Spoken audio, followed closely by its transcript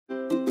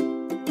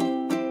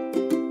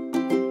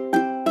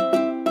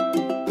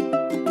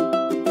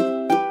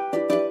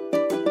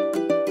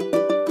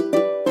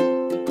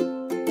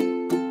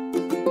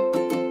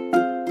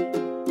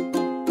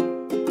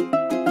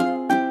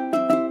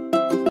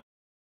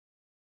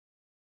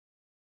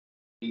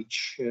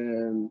each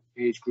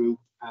age group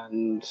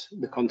and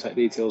the contact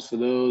details for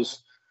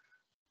those.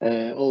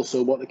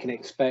 Also what they can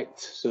expect,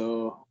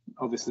 so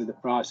obviously the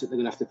price that they're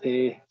going to have to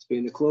pay to be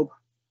in the club,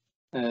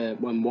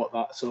 and what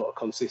that sort of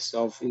consists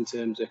of in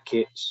terms of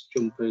kits,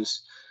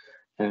 jumpers,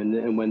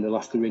 and when they'll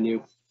have to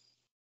renew.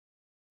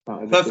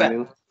 Perfect.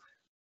 Really.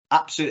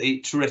 Absolutely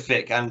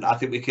terrific, and I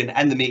think we can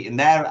end the meeting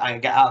there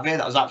and get out of here.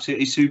 That was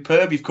absolutely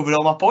superb. You've covered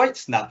all my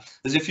points. Now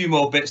there's a few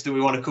more bits that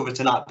we want to cover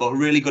tonight, but a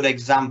really good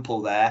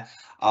example there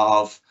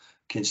of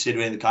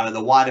considering the kind of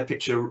the wider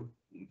picture,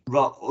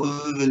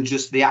 other than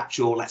just the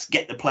actual let's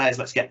get the players,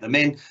 let's get them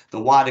in, the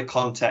wider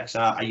context.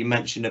 You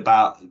mentioned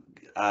about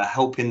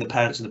helping the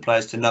parents and the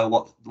players to know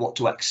what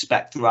to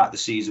expect throughout the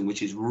season,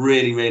 which is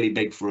really, really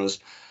big for us.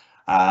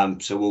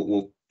 So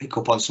we'll pick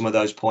up on some of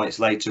those points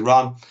later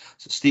on.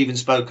 So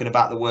Stephen's spoken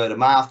about the word of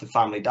mouth, the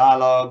family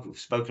dialogue. We've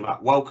spoken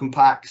about welcome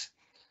packs,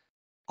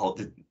 or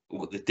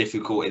the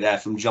difficulty there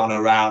from John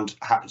around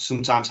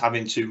sometimes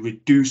having to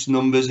reduce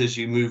numbers as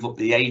you move up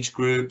the age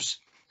groups,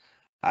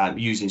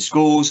 using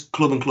schools,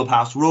 club and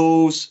clubhouse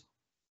rules.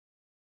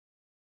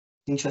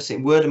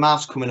 Interesting. Word of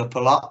mouth's coming up a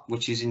lot,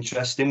 which is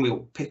interesting.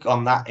 We'll pick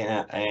on that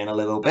in a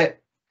little bit.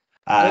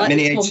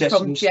 This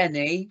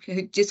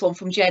one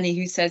from Jenny,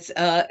 who says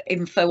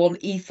info on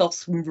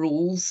ethos and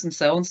rules and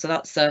so on. So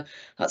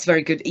that's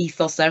very good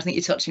ethos there. I think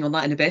you're touching on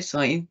that in a bit,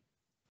 aren't you?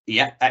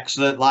 Yeah,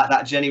 excellent. Like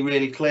that, Jenny,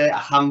 really clear. A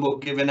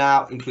handbook given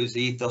out, includes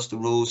the ethos, the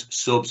rules,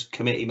 subs,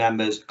 committee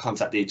members,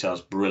 contact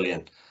details.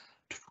 Brilliant.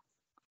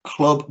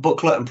 Club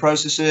booklet and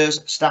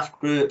processes, staff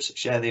groups,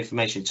 share the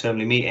information,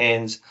 termly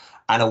meetings,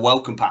 and a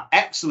welcome pack.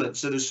 Excellent.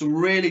 So there's some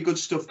really good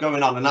stuff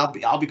going on, and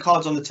I'll be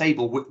cards on the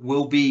table.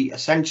 We'll be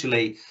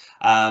essentially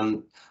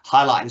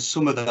highlighting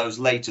some of those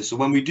later. So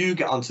when we do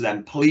get onto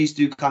them, please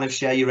do kind of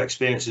share your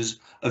experiences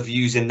of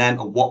using them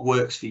and what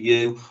works for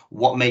you,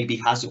 what maybe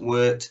hasn't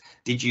worked.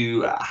 Did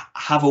you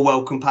have a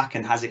welcome pack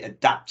and has it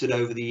adapted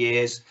over the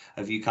years?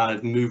 Have you kind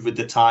of moved with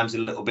the times a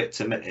little bit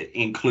to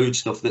include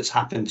stuff that's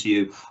happened to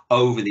you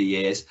over the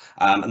years?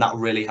 And that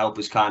will really help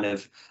us kind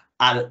of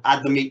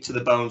add the meat to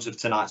the bones of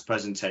tonight's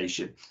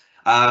presentation.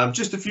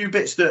 Just a few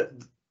bits that,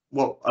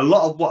 well, a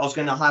lot of what I was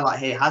going to highlight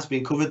here has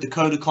been covered. The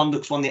code of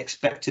conduct's one, the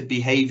expected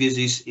behaviours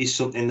is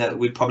something that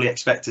we'd probably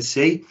expect to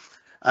see.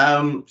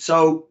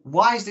 So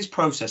why is this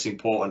process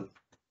important?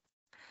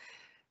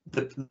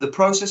 The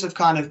process of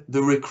kind of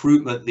the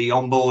recruitment, the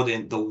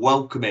onboarding, the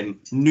welcoming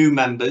new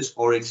members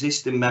or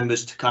existing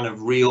members to kind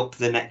of re-up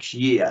the next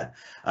year,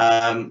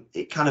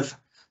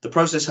 the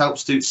process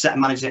helps to set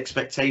and manage the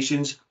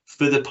expectations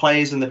for the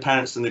players and the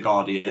parents and the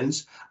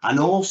guardians, and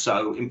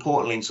also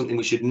importantly, and something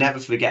we should never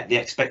forget, the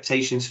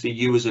expectations for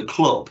you as a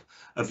club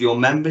of your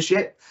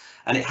membership.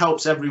 And it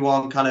helps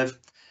everyone kind of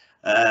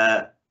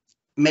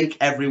make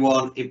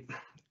everyone it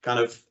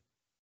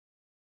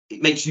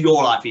makes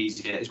your life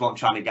easier, is what I'm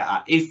trying to get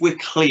at. If we're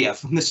clear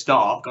from the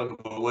start,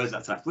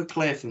 if we're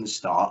clear from the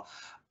start,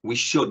 we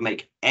should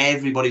make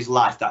everybody's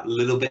life that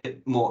little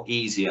bit more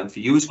easier. And for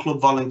you as club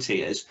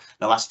volunteers,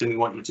 the last thing we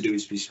want you to do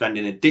is be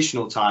spending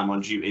additional time on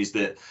duties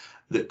that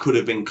could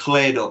have been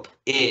cleared up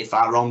if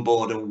our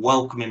onboard and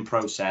welcoming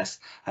process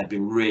had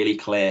been really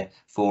clear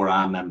for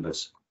our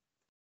members.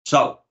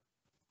 So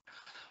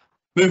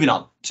moving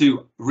on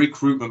to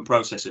recruitment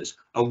processes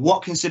and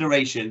what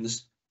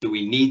considerations do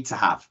we need to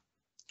have?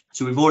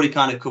 So we've already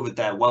kind of covered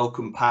their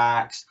welcome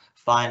packs,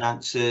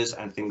 finances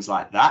and things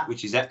like that,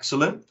 which is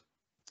excellent.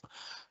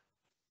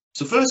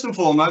 So first and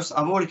foremost,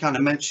 I've already kind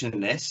of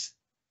mentioned this,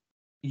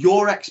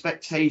 your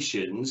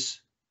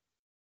expectations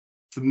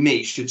for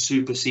me should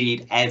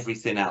supersede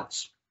everything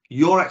else.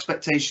 Your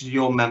expectations of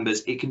your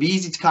members, it can be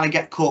easy to kind of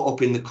get caught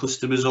up in the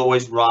customer's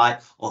always right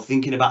or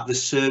thinking about the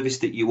service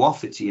that you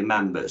offer to your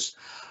members.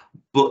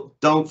 But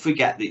don't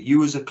forget that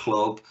you as a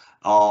club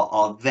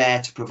are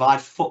there to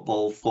provide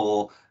football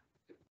for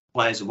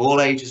players of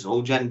all ages,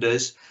 all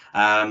genders,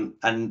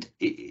 and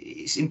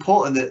it's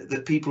important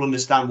that people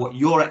understand what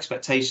your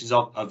expectations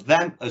are of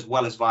them as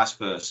well as vice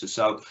versa.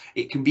 So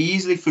it can be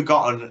easily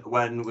forgotten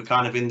when we're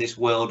kind of in this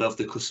world of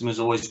the customer's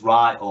always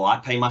right, or I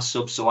pay my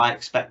sub so I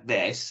expect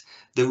this.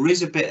 There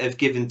is a bit of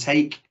give and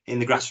take in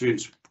the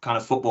grassroots kind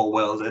of football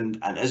world,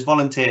 and as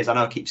volunteers, I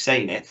know I keep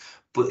saying it,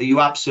 but you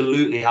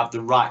absolutely have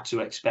the right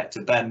to expect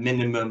a bare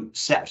minimum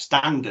set of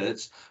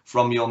standards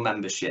from your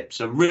membership.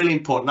 So really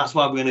important. That's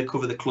why we're going to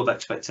cover the club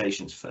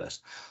expectations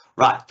first.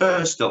 Right,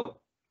 first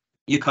up,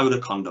 your code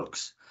of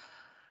conducts.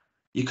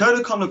 Your code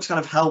of conducts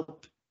kind of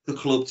help the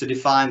club to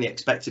define the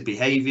expected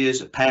behaviours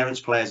of parents,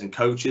 players and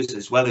coaches,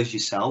 as well as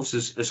yourselves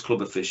as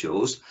club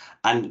officials.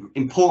 And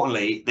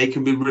importantly, they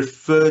can be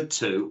referred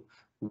to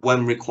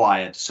when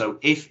required. So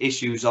if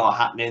issues are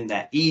happening,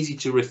 they're easy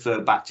to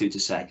refer back to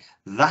say,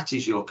 that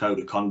is your code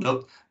of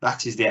conduct,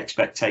 that is the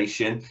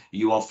expectation,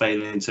 you are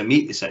failing to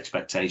meet this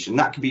expectation.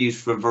 That can be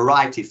used for a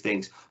variety of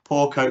things: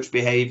 poor coach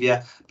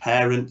behaviour,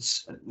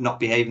 parents not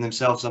behaving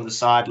themselves on the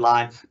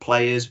sideline,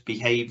 players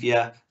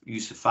behaviour,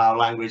 use of foul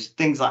language,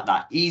 things like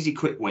that. Easy,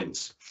 quick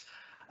wins.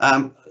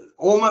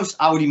 Almost,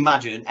 I would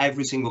imagine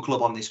every single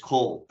club on this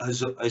call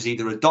has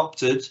either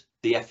adopted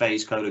the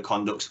FA's code of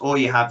conduct, or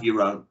you have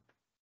your own.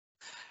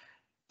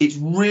 It's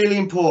really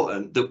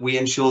important that we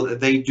ensure that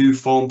they do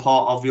form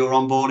part of your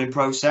onboarding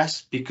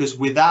process, because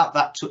without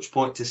that touch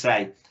point to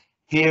say,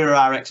 here are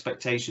our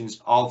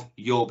expectations of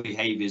your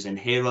behaviours and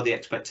here are the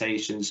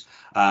expectations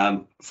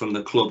from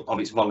the club of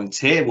its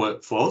volunteer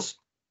workforce,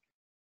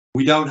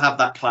 we don't have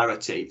that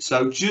clarity.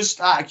 So just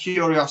out of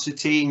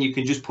curiosity, and you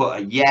can just put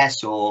a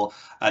yes or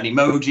an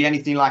emoji,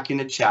 anything like in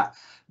the chat,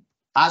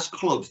 as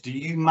clubs, do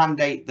you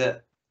mandate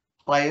that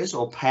players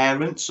or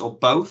parents or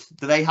both,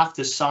 do they have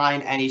to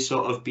sign any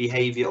sort of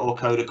behaviour or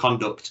code of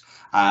conduct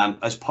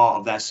as part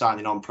of their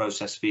signing on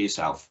process for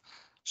yourself?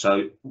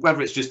 So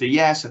whether it's just a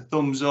yes, a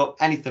thumbs up,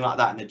 anything like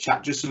that in the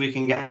chat, just so we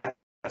can get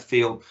a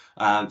feel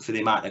for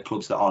the amount of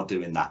clubs that are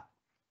doing that.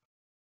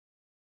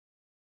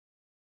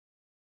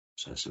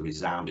 So it's a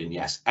resounding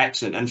yes.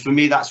 Excellent. And for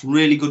me, that's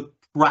really good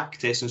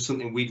practice and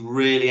something we'd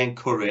really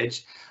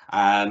encourage.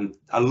 A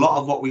lot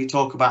of what we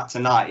talk about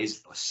tonight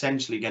is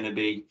essentially going to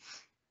be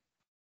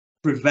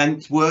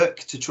prevent work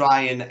to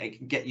try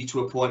and get you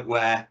to a point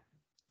where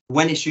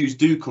when issues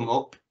do come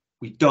up,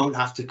 we don't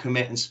have to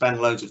commit and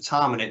spend loads of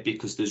time on it,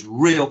 because there's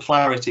real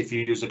clarity for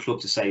you as a club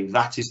to say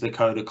that is the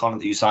code of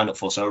conduct that you signed up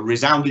for. So a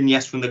resounding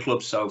yes from the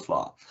club so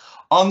far.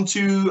 On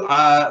to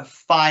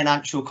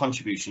financial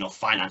contribution or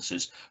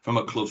finances from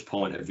a club's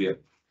point of view.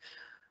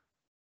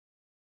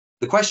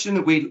 The question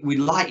that we'd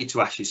like you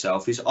to ask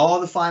yourself is, are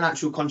the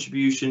financial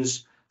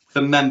contributions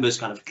for members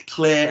kind of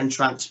clear and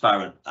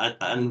transparent?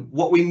 And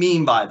what we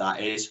mean by that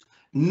is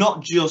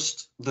not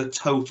just the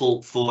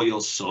total for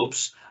your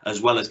subs, as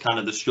well as kind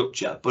of the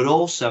structure, but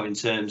also in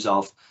terms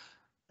of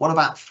what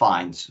about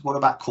fines? What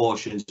about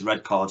cautions,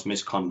 red cards,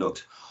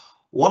 misconduct?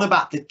 What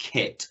about the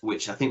kit,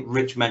 which I think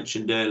Rich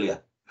mentioned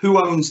earlier?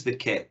 Who owns the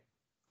kit?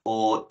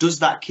 Or does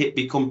that kit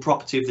become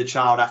property of the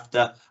child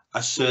after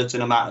a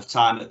certain amount of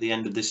time at the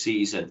end of the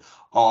season?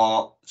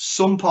 Are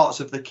some parts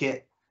of the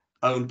kit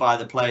owned by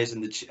the players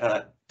and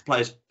the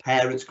players'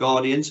 parents,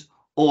 guardians?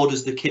 Or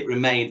does the kit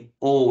remain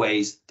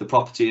always the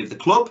property of the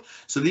club?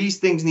 So these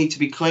things need to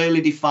be clearly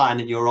defined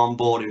in your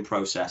onboarding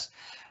process.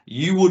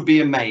 You would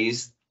be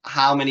amazed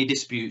how many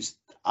disputes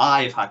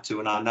I've had to,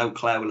 and I know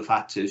Claire will have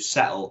had to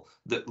settle,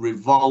 that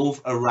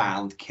revolve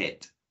around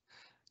kit,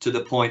 to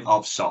the point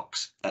of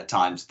socks at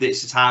times.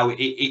 This is how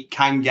it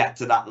can get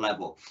to that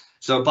level.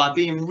 So by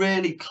being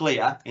really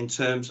clear in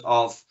terms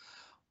of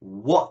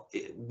what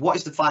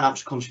is the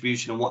financial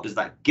contribution and what does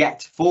that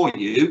get for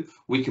you,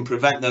 we can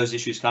prevent those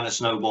issues kind of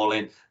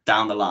snowballing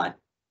down the line.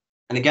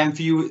 And again,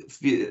 for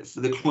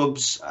the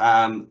clubs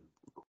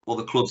or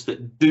the clubs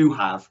that do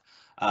have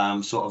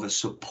sort of a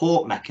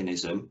support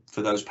mechanism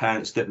for those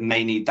parents that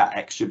may need that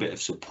extra bit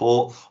of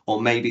support or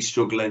maybe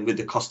struggling with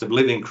the cost of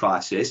living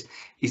crisis,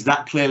 is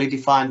that clearly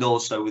defined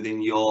also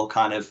within your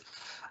kind of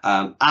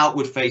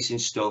outward facing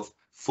stuff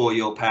for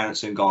your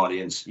parents and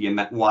guardians, your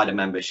wider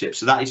membership?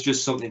 So that is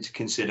just something to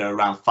consider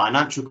around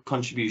financial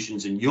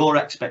contributions and your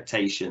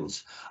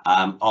expectations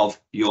of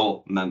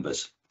your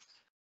members.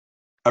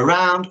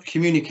 Around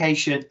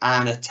communication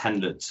and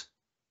attendance.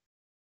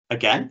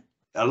 Again,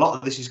 a lot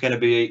of this is going to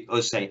be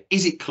us saying,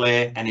 is it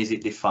clear and is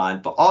it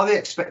defined? But are the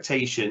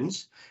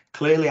expectations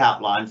clearly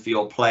outlined for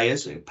your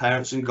players, your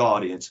parents and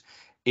guardians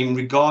in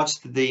regards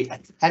to the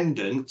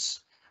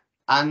attendance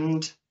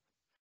and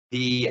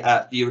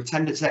your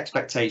attendance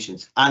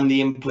expectations and the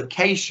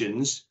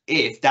implications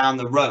if down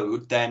the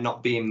road they're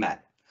not being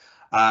met,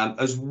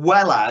 as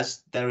well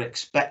as their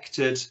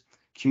expected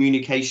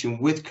communication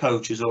with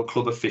coaches or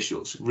club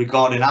officials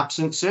regarding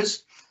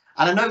absences?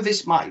 And I know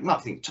this might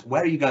think,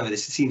 where are you going with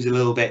this? It seems a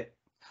little bit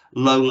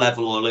low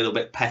level or a little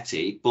bit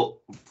petty, but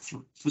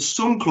for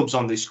some clubs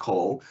on this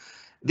call,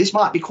 this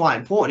might be quite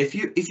important.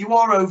 If you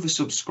are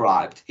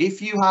oversubscribed,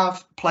 if you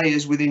have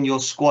players within your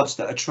squads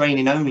that are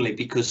training only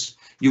because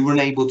you were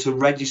unable to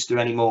register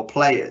any more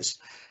players,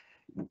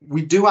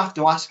 we do have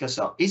to ask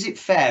ourselves, is it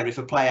fair if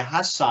a player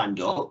has signed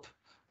up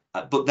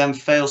but then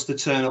fails to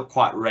turn up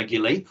quite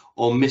regularly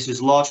or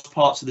misses large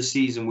parts of the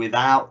season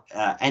without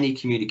any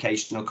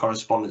communication or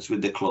correspondence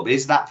with the club?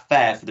 Is that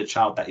fair for the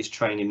child that is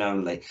training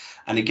only?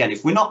 And again,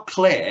 if we're not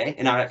clear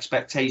in our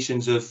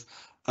expectations of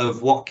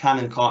what can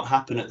and can't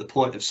happen at the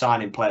point of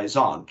signing players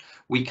on,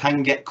 we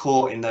can get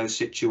caught in those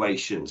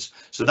situations.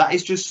 So that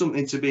is just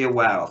something to be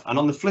aware of. And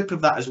on the flip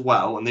of that as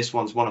well, and this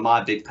one's one of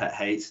my big pet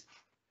hates,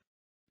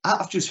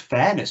 out of just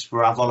fairness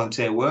for our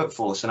volunteer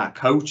workforce and our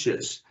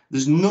coaches,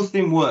 there's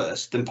nothing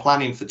worse than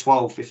planning for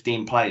 12,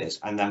 15 players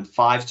and then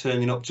 5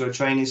 turning up to a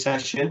training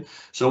session.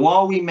 So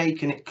are we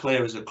making it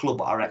clear as a club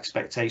what our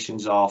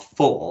expectations are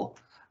for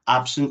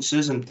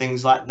absences and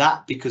things like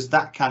that? Because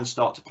that can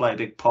start to play a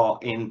big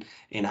part in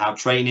how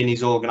training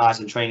is organised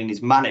and training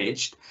is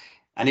managed.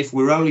 And if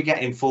we're only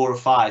getting 4 or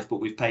 5,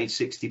 but we've paid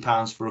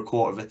 £60 for a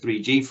quarter of a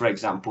 3G, for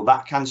example,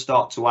 that can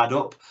start to add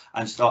up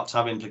and start to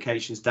have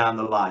implications down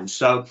the line.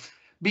 So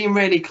being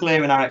really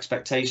clear in our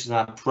expectations and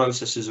our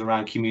processes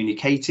around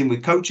communicating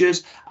with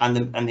coaches and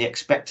the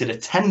expected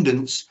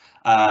attendance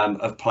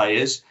of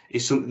players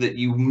is something that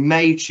you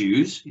may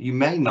choose, you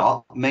may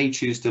not, may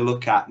choose to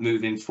look at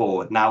moving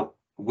forward. Now,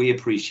 we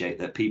appreciate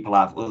that people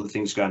have other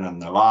things going on in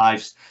their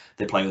lives.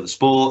 They play other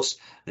sports.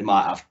 They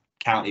might have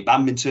county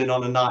badminton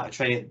on a night of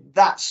training.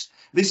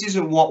 This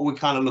isn't what we're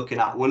kind of looking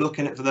at. We're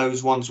looking at for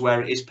those ones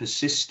where it is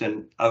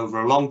persistent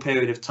over a long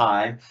period of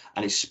time,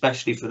 and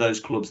especially for those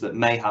clubs that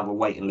may have a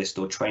waiting list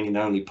or training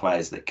only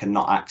players that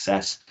cannot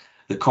access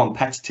the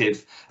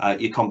competitive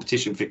your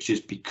competition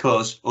fixtures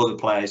because other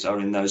players are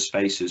in those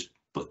spaces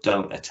but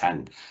don't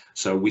attend.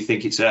 So we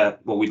think it's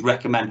we'd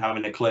recommend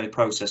having a clear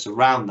process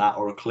around that,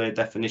 or a clear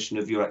definition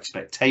of your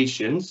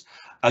expectations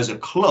as a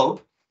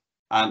club,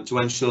 to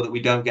ensure that we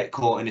don't get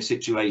caught in a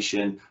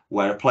situation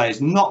where a player's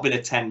not been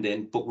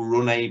attending, but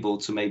we're unable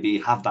to maybe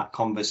have that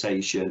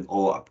conversation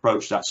or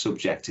approach that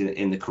subject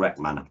in the correct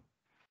manner.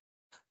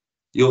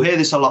 You'll hear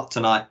this a lot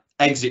tonight.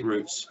 Exit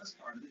routes.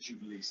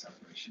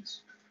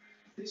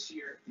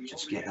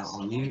 Just get that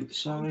on mute.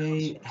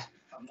 Sorry.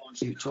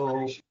 Mute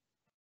all.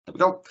 There we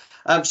go.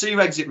 So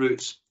your exit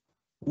routes.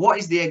 What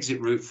is the exit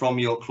route from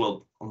your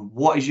club, and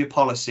what is your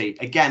policy?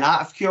 Again,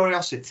 out of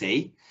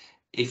curiosity,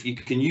 if you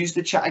can use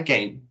the chat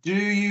again, do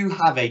you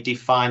have a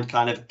defined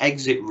kind of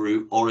exit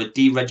route or a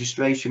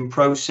deregistration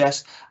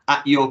process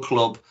at your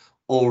club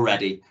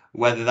already,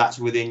 whether that's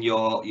within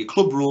your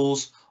club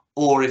rules,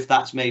 or if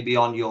that's maybe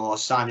on your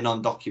signing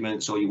on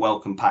documents or your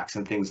welcome packs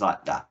and things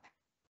like that?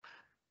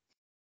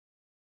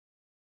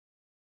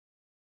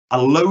 I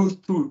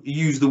loathe to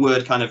use the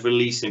word kind of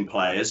releasing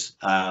players,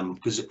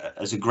 because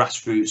as a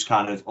grassroots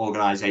kind of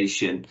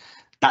organisation,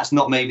 that's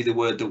not maybe the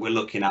word that we're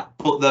looking at,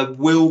 but there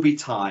will be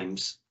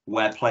times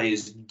where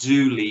players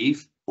do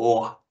leave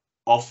or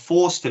are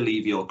forced to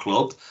leave your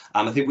club.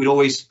 I think we'd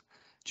always,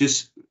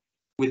 just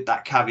with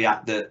that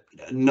caveat that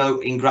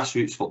in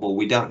grassroots football,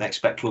 we don't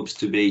expect clubs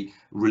to be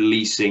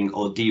releasing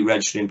or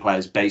deregistering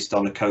players based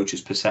on a coach's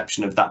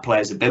perception of that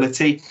player's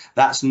ability.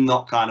 That's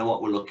not kind of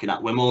what we're looking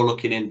at. We're more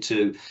looking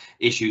into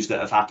issues that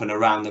have happened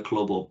around the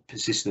club or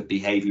persistent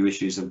behaviour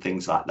issues and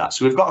things like that.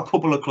 So we've got a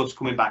couple of clubs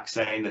coming back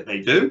saying that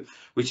they do,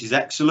 which is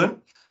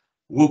excellent.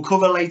 We'll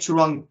cover later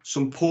on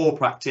some poor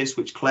practice,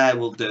 which Claire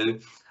will do,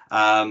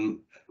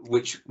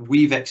 which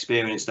we've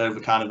experienced over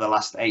kind of the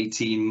last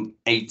 18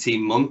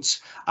 months.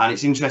 And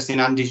it's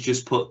interesting, Andy's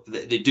just put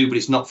that they do, but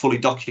it's not fully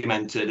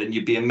documented. And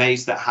you'd be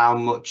amazed at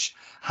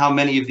how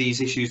many of these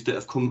issues that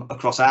have come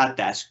across our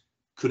desk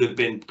could have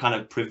been kind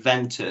of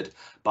prevented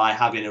by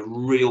having a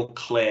real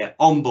clear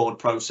onboard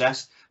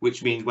process,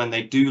 which means when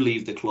they do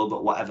leave the club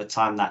at whatever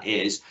time that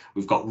is,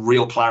 we've got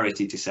real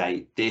clarity to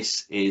say,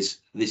 this is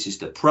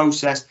the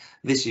process,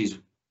 this is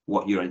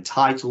what you're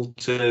entitled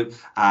to,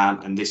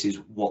 and this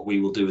is what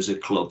we will do as a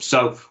club.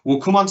 So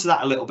we'll come on to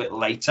that a little bit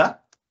later.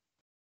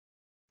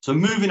 So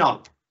moving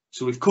on.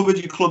 So we've covered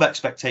your club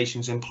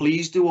expectations, and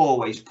please do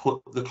always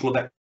put the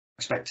club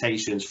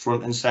expectations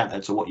front and centre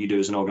to what you do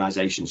as an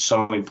organisation.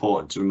 So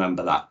important to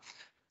remember that.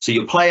 So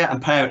your player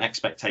and parent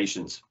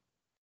expectations.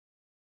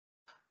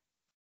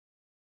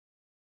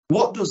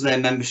 What does their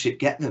membership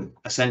get them,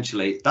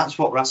 essentially? That's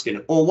what we're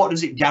asking. Or what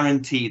does it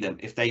guarantee them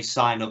if they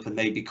sign up and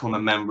they become a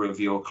member of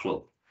your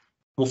club?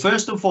 Well,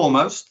 first and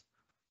foremost,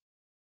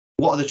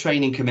 what are the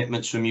training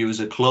commitments from you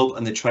as a club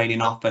and the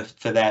training offer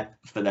for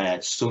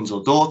their sons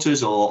or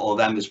daughters or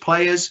them as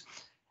players?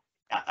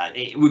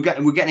 We're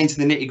getting into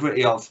the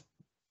nitty-gritty of,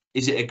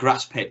 is it a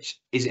grass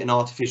pitch? Is it an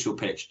artificial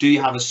pitch? Do you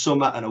have a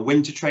summer and a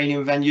winter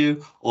training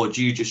venue, or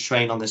do you just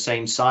train on the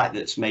same site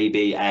that's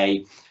maybe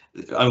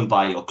owned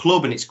by your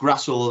club and it's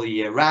grass all the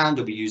year round,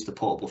 or we use the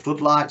portable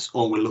floodlights,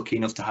 or we're lucky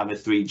enough to have a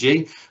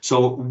 3G?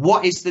 So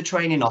what is the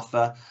training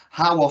offer?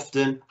 How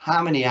often?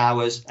 How many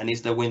hours? And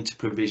is there winter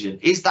provision?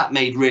 Is that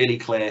made really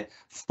clear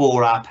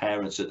for our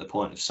parents at the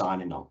point of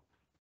signing on?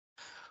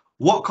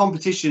 What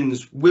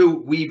competitions will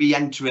we be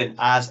entering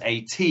as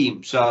a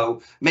team?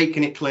 So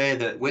making it clear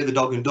that we're the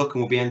Dog and Duck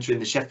and we'll be entering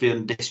the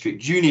Sheffield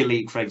District Junior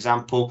League, for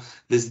example.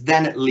 There's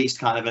then at least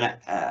kind of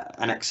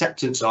an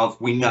acceptance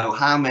of, we know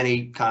how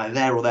many kind of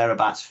there or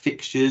thereabouts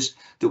fixtures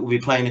that we'll be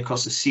playing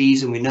across the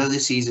season. We know the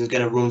season's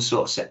going to run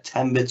sort of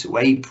September to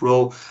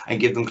April, and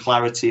give them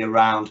clarity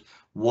around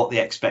what the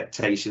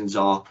expectations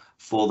are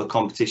for the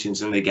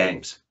competitions and the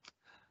games.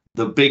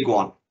 The big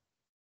one,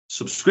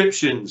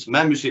 subscriptions,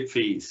 membership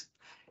fees.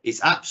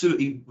 It's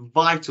absolutely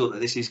vital that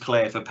this is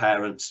clear for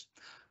parents.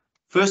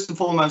 First and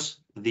foremost,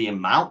 the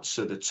amount,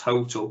 so the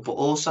total, but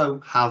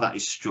also how that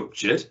is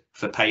structured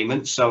for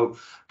payment. So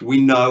we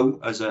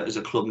know as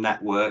a club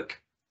network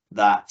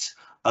that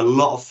a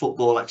lot of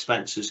football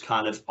expenses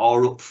kind of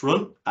are up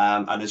front,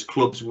 and as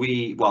clubs,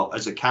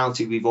 as a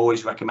county, we've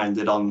always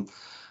recommended on,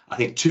 I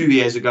think 2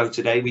 years ago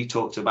today, we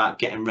talked about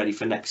getting ready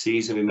for next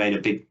season. We made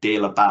a big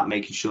deal about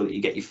making sure that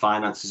you get your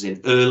finances in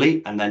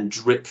early and then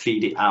drip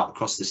feed it out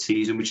across the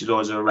season, which is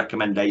always a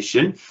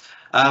recommendation.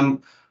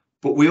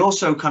 But we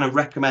also kind of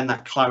recommend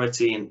that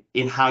clarity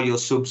in how your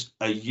subs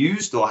are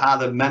used, or how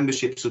the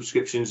membership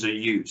subscriptions are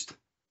used.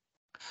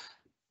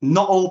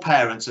 Not all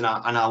parents, and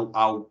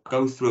I'll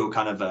go through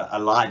kind of a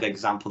live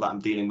example that I'm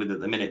dealing with at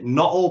the minute.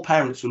 Not all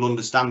parents will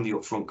understand the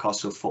upfront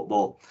costs of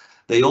football.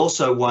 They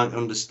also won't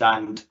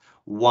understand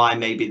why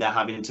maybe they're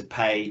having to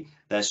pay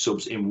their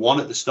subs in one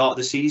at the start of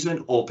the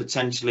season, or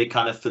potentially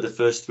kind of for the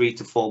first 3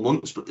 to 4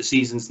 months, but the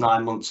season's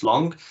 9 months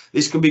long.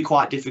 This can be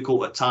quite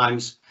difficult at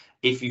times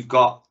if you've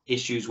got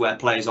issues where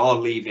players are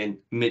leaving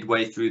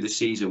midway through the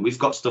season. We've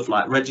got stuff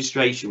like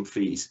registration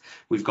fees,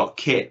 we've got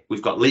kit,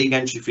 we've got league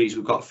entry fees,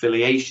 we've got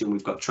affiliation,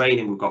 we've got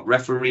training, we've got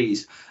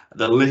referees,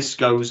 the list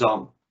goes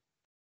on.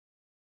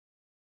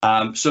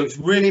 So it's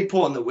really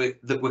important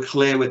that we're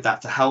clear with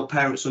that, to help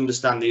parents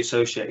understand the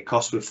associated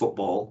costs with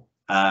football,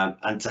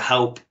 and to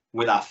help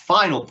with our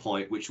final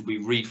point, which will be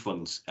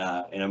refunds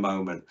in a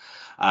moment,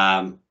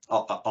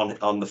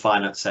 on the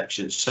finance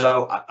section.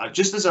 So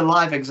just as a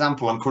live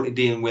example, I'm currently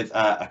dealing with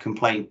a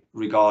complaint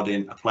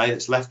regarding a player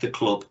that's left the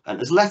club, and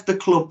has left the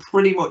club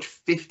pretty much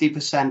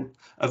 50%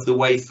 of the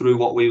way through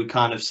what we would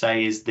kind of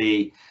say is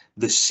the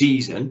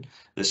season,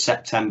 the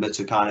September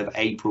to kind of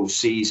April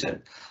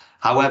season.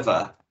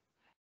 However,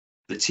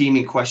 the team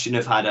in question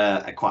have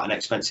had quite an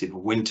expensive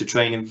winter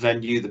training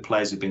venue. The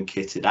players have been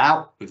kitted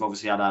out. We've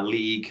obviously had our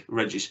league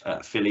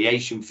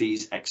affiliation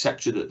fees,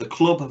 etc., that the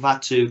club have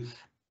had to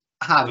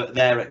have at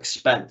their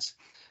expense.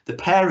 The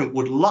parent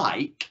would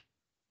like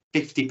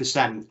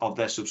 50% of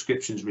their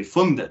subscriptions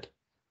refunded,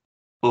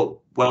 but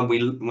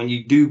when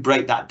you do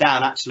break that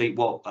down, actually,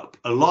 well,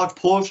 a large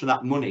portion of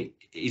that money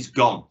is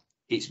gone.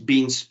 It's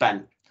been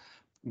spent.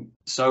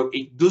 So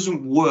it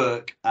doesn't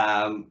work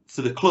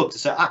for the club to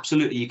say,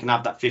 absolutely, you can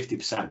have that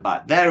 50%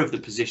 back. They're of the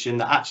position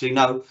that actually,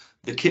 no,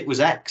 the kit was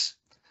X,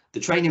 the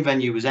training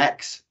venue was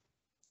X,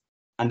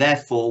 and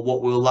therefore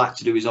what we'll like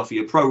to do is offer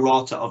you a pro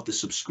rata of the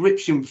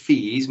subscription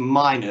fees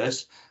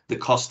minus the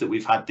cost that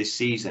we've had this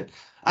season.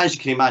 As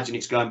you can imagine,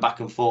 it's going back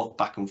and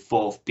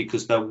forth,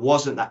 because there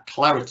wasn't that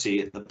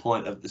clarity at the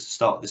point of the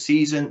start of the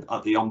season,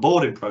 of the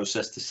onboarding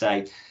process, to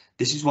say,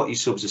 this is what your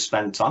subs are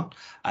spent on,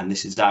 and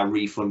this is our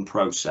refund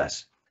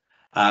process.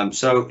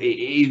 So it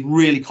is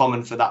really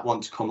common for that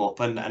one to come up.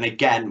 And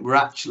again, we're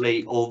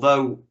actually,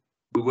 although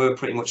we were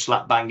pretty much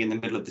slap bang in the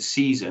middle of the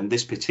season,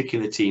 this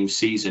particular team's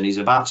season is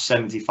about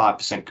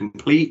 75%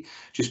 complete,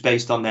 just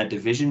based on their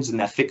divisions and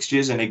their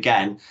fixtures. And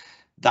again,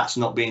 that's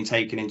not being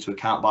taken into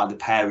account by the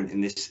parent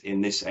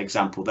in this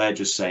example. They're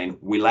just saying,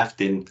 we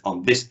left in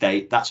on this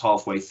date, that's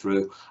halfway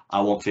through,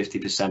 I want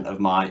 50% of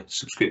my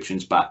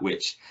subscriptions back,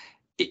 which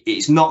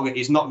it's not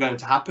going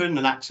to happen.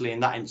 And actually, in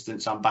that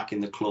instance, I'm back in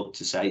the club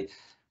to say,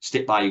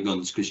 stick by your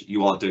guns, because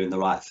you are doing the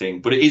right thing.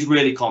 But it is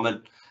really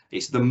common.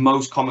 It's the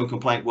most common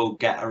complaint we'll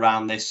get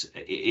around this.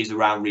 It is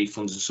around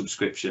refunds and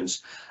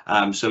subscriptions.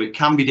 So it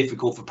can be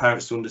difficult for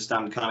parents to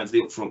understand kind of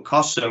the upfront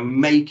costs. So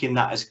making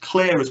that as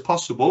clear as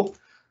possible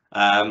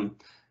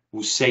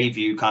will save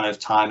you kind of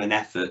time and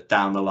effort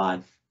down the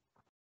line.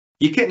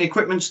 Your kit and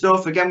equipment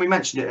stuff, again, we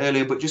mentioned it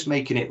earlier, but just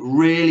making it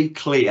really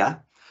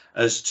clear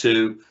as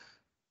to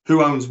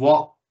who owns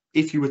what.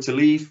 If you were to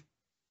leave,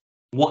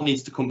 what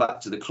needs to come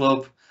back to the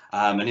club.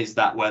 And is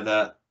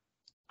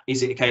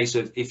it a case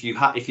of if you're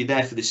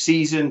there for the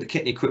season, the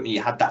kit and equipment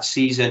you had that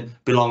season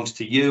belongs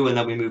to you, and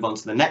then we move on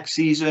to the next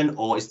season,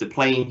 or is the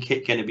playing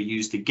kit going to be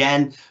used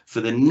again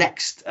for the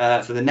next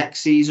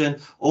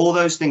season? All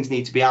those things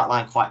need to be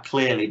outlined quite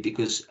clearly,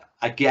 because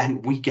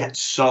again, we get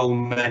so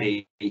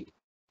many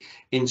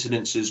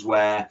incidences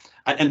where,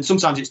 and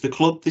sometimes it's the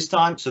club this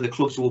time, so the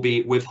clubs will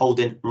be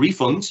withholding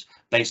refunds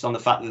based on the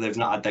fact that they've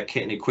not had their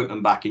kit and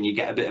equipment back, and you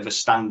get a bit of a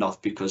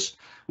standoff because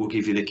we'll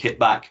give you the kit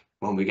back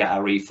when we get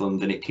our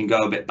refund, and it can go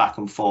a bit back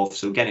and forth.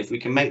 So again, if we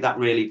can make that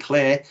really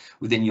clear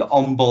within your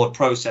onboard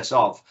process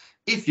of,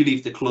 if you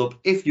leave the club,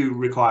 if you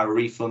require a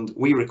refund,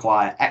 we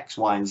require X,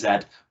 Y, and Z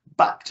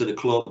back to the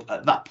club,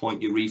 at that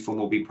point your refund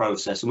will be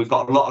processed. And we've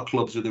got a lot of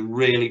clubs with a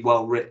really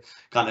well written,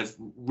 kind of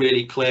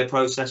really clear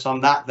process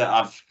on that,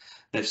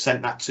 they've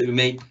sent that to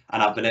me,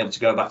 and I've been able to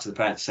go back to the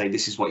parent and say,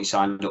 this is what you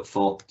signed up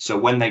for. So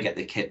when they get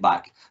the kit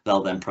back,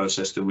 they'll then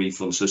process the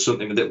refund. So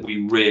something that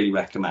we really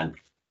recommend.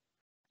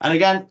 And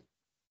again,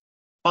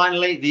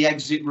 finally, the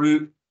exit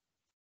route.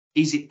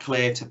 Is it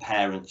clear to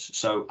parents?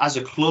 So as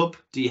a club,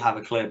 do you have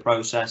a clear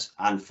process?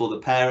 And for the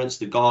parents,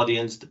 the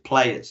guardians, the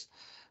players,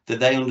 do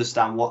they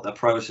understand what the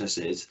process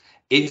is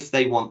if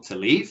they want to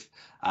leave?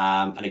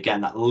 And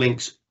again, that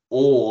links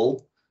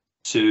all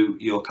to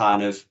your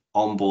kind of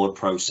onboard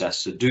process.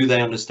 So do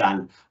they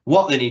understand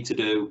what they need to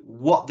do,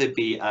 what they'd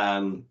be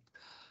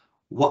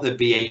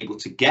able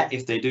to get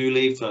if they do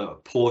leave, for a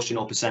portion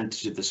or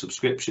percentage of the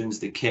subscriptions,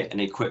 the kit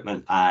and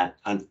equipment,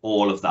 and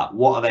all of that?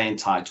 What are they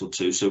entitled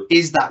to? So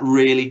is that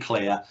really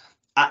clear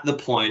at the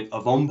point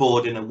of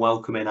onboarding and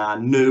welcoming our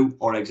new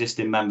or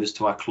existing members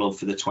to our club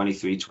for the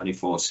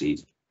 23-24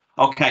 season?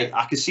 Okay,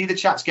 I can see the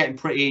chat's getting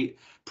pretty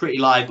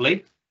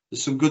lively.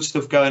 There's some good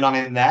stuff going on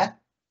in there.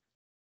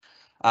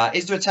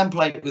 Is there a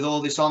template with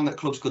all this on that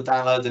clubs could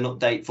download and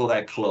update for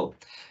their club?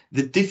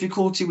 The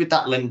difficulty with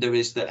that, Linda,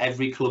 is that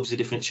every club's a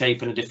different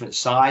shape and a different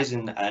size,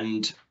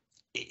 and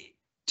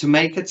to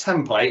make a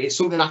template, it's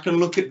something I can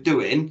look at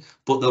doing,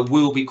 but there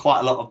will be quite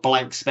a lot of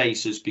blank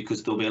spaces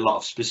because there'll be a lot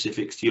of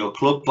specifics to your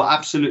club. But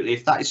absolutely,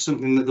 if that is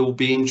something that they'll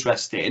be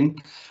interested in,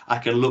 I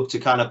can look to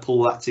kind of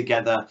pull that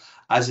together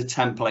as a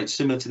template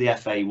similar to the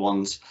FA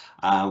ones,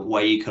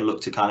 where you can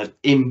look to kind of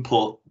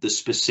input the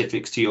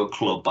specifics to your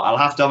club. But I'll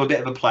have to have a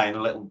bit of a play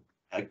and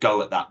a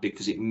go at that,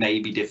 because it may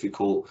be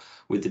difficult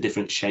with the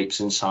different shapes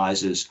and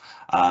sizes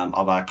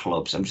of our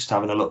clubs. I'm just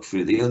having a look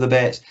through the other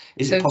bits.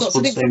 Is it possible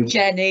something from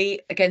Jenny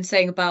again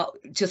saying about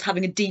just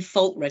having a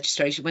default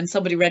registration? When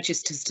somebody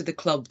registers to the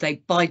club, they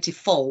by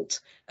default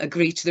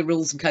agree to the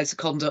rules and codes of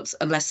conduct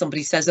unless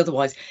somebody says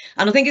otherwise.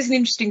 And I think it's an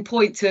interesting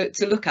point to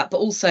look at. But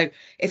also,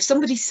 if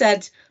somebody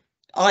said,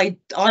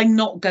 I'm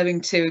not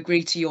going to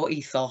agree to your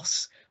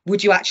ethos,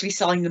 would you actually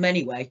sign them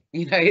anyway?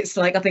 You know, it's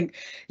like, I think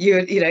you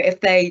know, if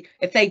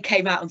they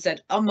came out and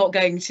said, I'm not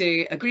going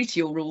to agree to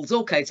your rules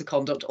or codes of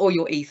conduct or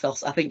your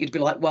ethos, I think you'd be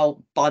like,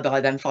 well, bye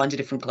then, find a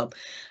different club.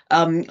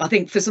 I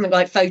think for something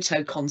like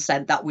photo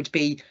consent, that would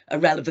be a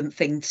relevant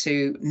thing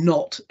to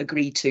not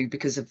agree to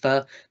because of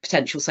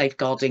potential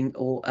safeguarding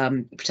or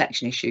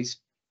protection issues.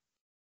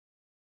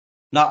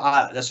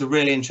 No, that's a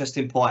really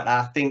interesting point.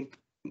 I think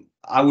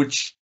I would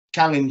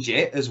challenge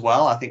it as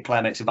well. I think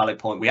Claire makes a valid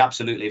point. We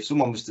absolutely, if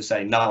someone was to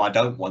say, no, I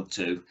don't want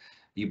to,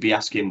 you'd be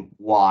asking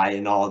why,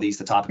 and are these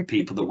the type of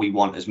people that we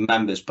want as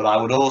members? But I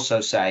would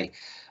also say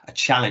a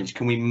challenge.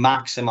 Can we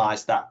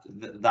maximise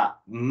that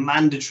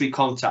mandatory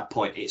contact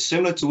point? It's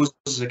similar to us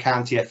as a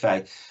county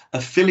FA.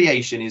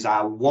 Affiliation is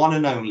our one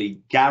and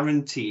only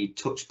guaranteed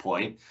touch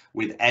point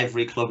with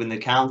every club in the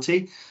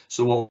county.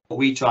 So what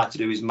we try to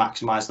do is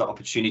maximise that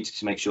opportunity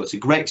to make sure it's a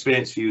great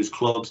experience for you as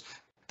clubs,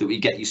 that we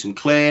get you some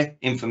clear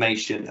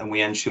information and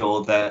we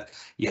ensure that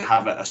you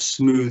have a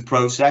smooth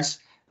process.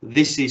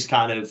 This is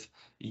kind of,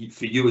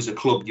 for you as a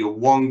club, your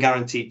one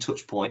guaranteed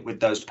touch point with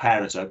those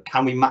parents. So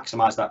can we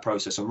maximise that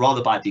process? And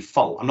rather by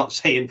default, I'm not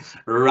saying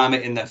ram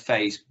it in their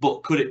face,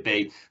 but could it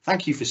be,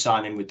 thank you for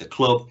signing with the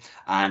club,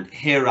 and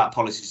here are our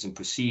policies and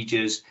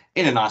procedures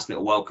in a nice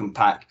little welcome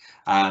pack.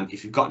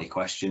 If you've got any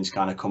questions,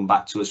 kind of come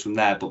back to us from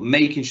there, but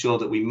making sure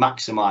that we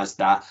maximise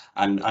that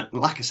and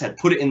like I said,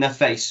 put it in their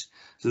face.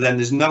 So then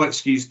there's no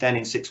excuse then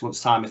in 6 months'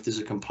 time, if there's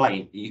a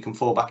complaint, you can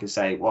fall back and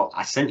say, well,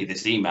 I sent you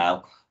this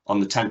email on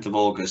the 10th of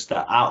August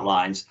that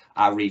outlines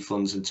our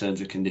refunds and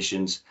terms and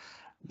conditions.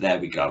 There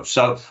we go.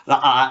 So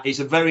it's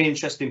a very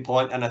interesting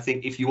point. And I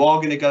think if you are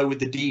going to go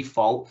with the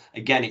default,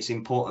 again, it's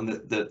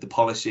important that the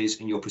policies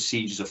and your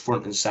procedures are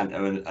front and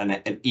centre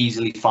and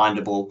easily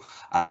findable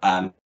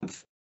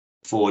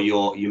for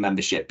your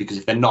membership, because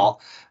if they're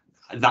not,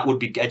 that would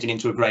be edging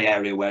into a grey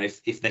area where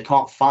if they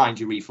can't find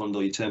your refund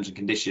or your terms and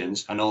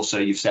conditions, and also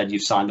you've said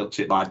you've signed up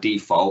to it by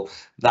default,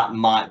 that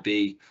might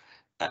be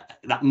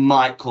that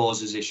might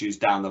cause us issues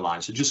down the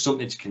line. So just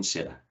something to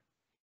consider.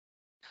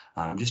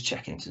 I'm just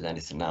checking if there's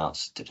anything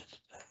else.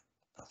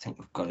 I think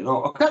we've got it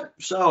all. Okay,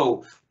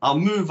 so I'll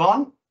move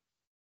on.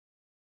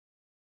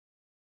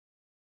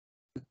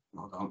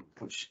 Hold on,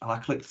 which have I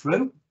clicked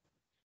through?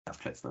 I've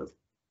clicked through.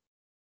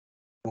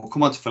 We'll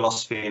come on to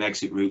philosophy and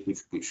exit route,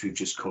 which we've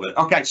just covered.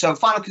 Okay, so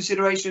final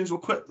considerations.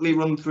 We'll quickly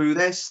run through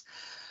this.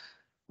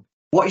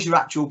 What is your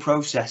actual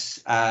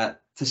process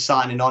for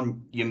signing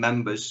on your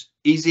members?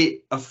 Is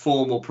it a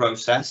formal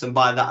process? And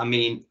by that, I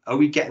mean, are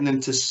we getting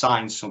them to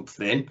sign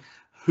something?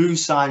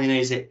 Who's signing?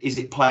 Is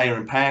it player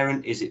and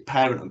parent? Is it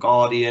parent and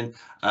guardian,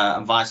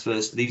 and vice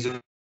versa? These are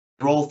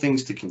all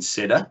things to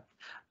consider.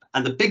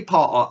 And the big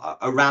part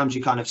around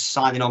your kind of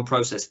signing on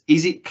process,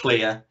 is it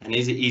clear and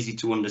is it easy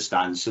to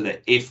understand, so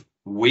that if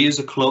we as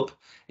a club,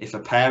 if a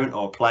parent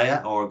or a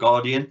player or a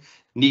guardian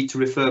need to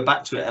refer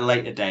back to it at a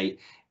later date,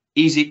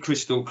 is it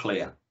crystal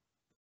clear?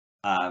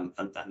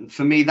 And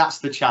for me, that's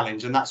the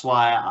challenge, and that's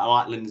why I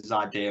like Linda's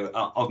idea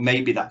of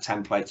maybe that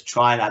template to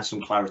try and add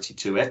some clarity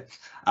to it.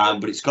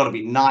 But it's got to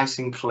be nice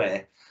and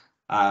clear.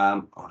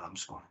 I'm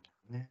scrolling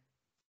down there.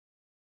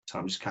 So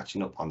I'm just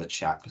catching up on the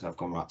chat because I've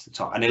gone right to the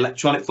top. An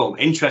electronic form,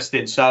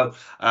 interesting. So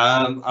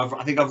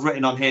I think I've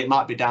written on here, it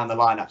might be down the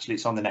line, actually.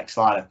 It's on the next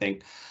slide, I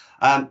think.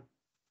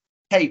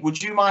 Kate,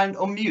 would you mind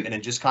unmuting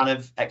and just kind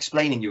of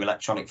explaining your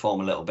electronic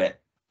form a little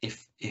bit,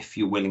 if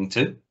you're willing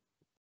to?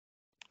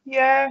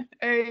 Yeah,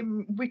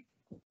 we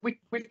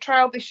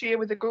trialled this year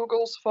with the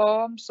Google's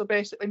form, so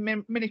basically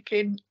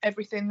mimicking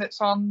everything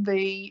that's on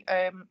the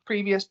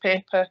previous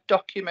paper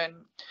document,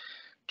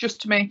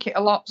 just to make it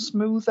a lot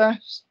smoother,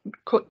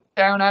 cut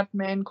down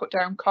admin, cut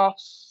down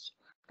costs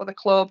for the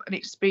club, and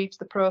it speeds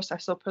the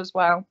process up as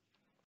well.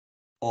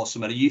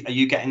 Awesome. Are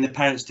you getting the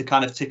parents to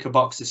kind of tick a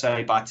box to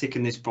say, by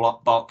ticking this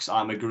block box,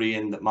 I'm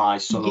agreeing that my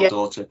son or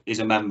daughter is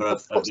a member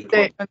of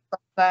the club?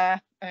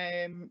 There,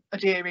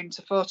 adhering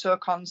to photo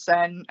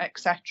consent,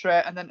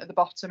 etc. And then at the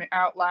bottom it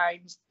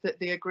outlines that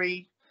they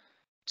agree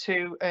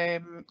to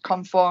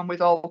conform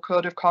with all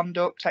code of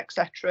conduct,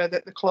 etc.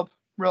 that the club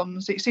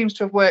runs. It seems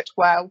to have worked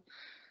well.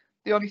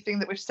 The only thing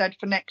that we've said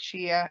for next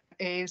year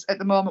is, at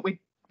the moment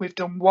we've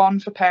done one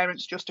for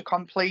parents just to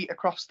complete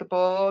across the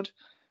board.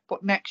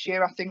 but next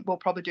year I think we'll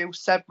probably do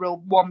several,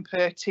 one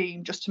per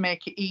team, just to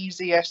make it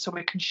easier so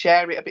we can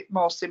share it a bit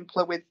more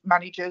simpler with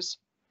managers.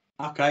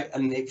 Okay,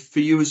 and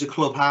for you as a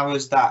club, how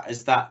has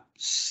that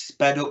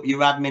sped up your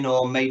admin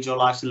or made your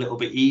life a little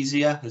bit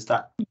easier? Has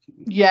that?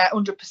 Yeah,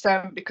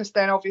 100%, because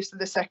then obviously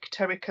the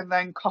secretary can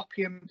then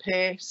copy and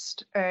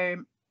paste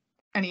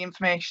any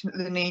information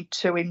that they need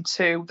to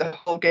into the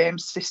whole game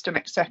system,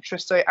 etc.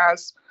 So it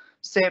has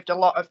saved a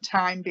lot of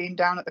time being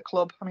down at the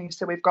club. I mean,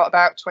 so we've got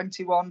about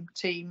 21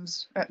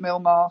 teams at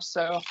Millmore,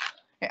 so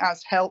it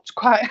has helped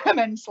quite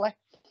immensely.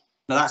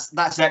 No,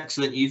 that's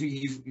excellent.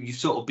 You've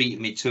sort of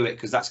beaten me to it,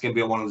 because that's going to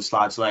be on one of the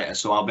slides later,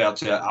 so I'll be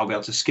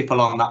able to skip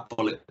along that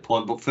bullet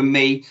point. But for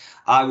me,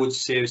 I would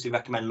seriously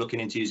recommend looking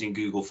into using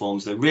Google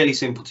Forms. They're really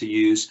simple to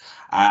use.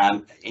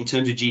 In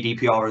terms of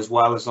GDPR as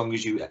well, as long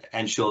as you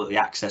ensure that the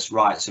access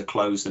rights are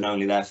closed and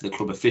only there for the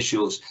club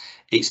officials.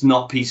 It's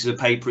not pieces of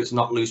paper, it's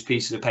not loose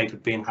pieces of paper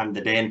being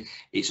handed in.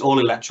 It's all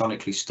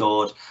electronically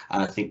stored,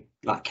 and I think,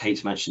 like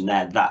Kate's mentioned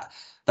there, that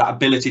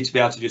ability to be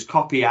able to just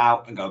copy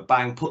out and go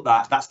bang, put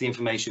that's the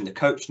information the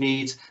coach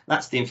needs,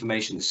 that's the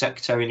information the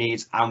secretary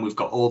needs, and we've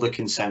got all the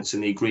consents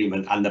and the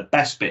agreement. And the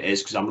best bit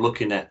is, because I'm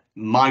looking at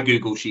my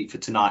Google sheet for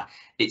tonight,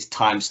 it's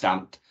time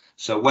stamped.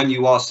 So when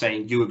you are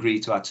saying you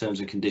agree to our terms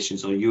and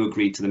conditions, or you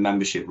agree to the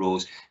membership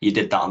rules, you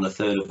did that on the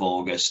 3rd of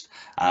August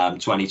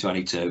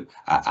 2022,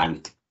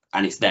 and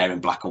it's there in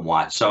black and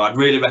white. So I'd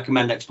really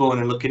recommend exploring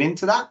and looking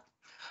into that.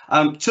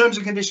 Terms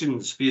and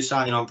conditions for your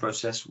signing on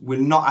process. We're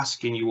not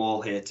asking you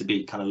all here to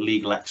be kind of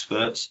legal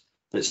experts.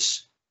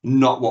 That's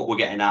not what we're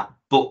getting at,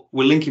 but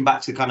we're linking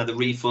back to kind of the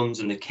refunds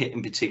and the kit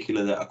in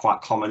particular that are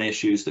quite common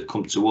issues that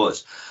come to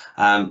us,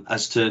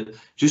 as to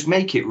just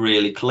make it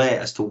really clear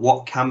as to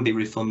what can be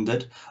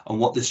refunded and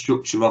what the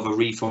structure of a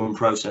refund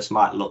process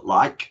might look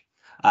like.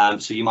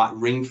 So you might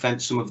ring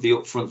fence some of the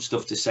upfront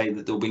stuff to say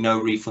that there'll be no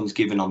refunds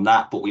given on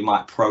that, but we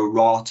might pro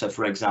rata,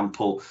 for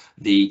example,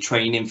 the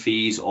training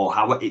fees, or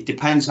how it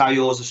depends how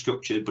yours are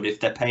structured. But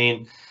if they're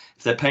paying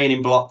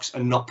in blocks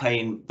and not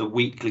paying the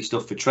weekly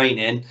stuff for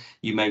training,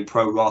 you may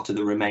pro rata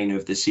the remainder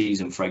of the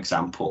season, for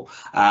example.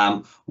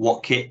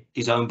 What kit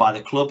is owned by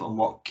the club and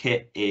what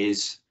kit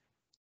is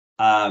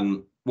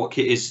owned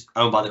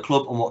by the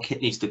club and what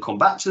kit needs to come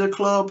back to the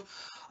club.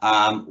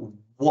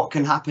 What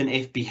can happen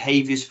if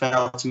behaviours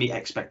fail to meet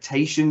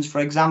expectations, for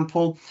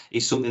example,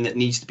 is something that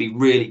needs to be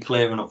really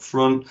clear and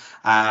upfront.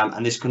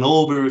 And this can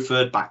all be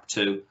referred back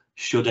to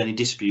should any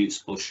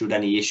disputes or should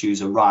any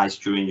issues arise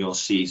during your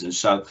season.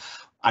 So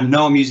I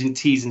know I'm using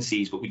T's and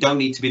C's, but we don't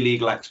need to be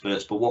legal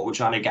experts. But what we're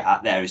trying to get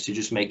at there is to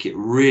just make it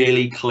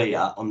really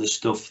clear on the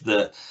stuff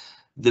that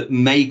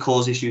may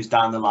cause issues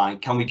down the line.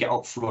 Can we get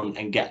up front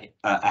and get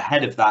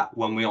ahead of that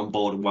when we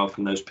onboard and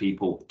welcome those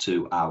people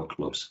to our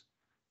clubs?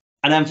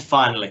 And then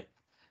finally,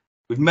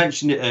 we've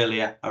mentioned it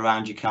earlier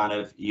around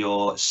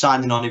your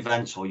signing on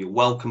events or your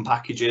welcome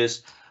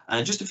packages,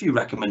 and just a few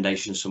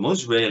recommendations from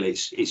us. Really,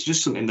 it's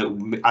just something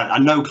that I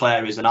know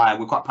Claire is, and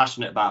we're quite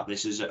passionate about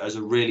this as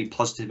a really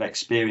positive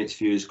experience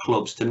for you as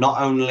clubs, to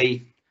not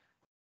only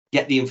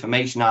get the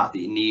information out that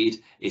you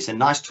need. It's a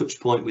nice touch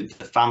point with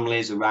the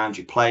families around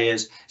your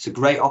players. It's a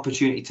great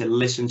opportunity to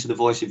listen to the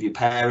voice of your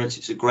parents.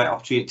 It's a great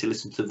opportunity to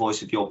listen to the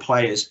voice of your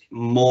players,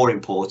 more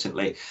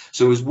importantly.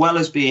 So as well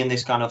as being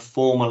this kind of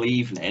formal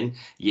evening,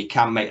 you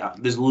can make,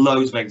 there's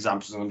loads of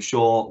examples, and I'm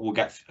sure we'll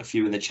get a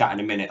few in the chat in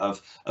a minute,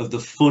 of the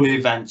fun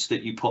events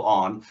that you put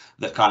on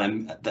that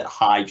that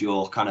hide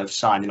your kind of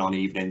signing on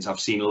evenings. I've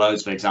seen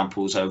loads of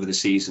examples over the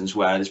seasons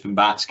where there's been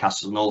bounce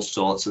castles and all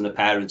sorts, and the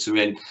parents are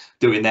in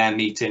doing their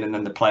meeting, and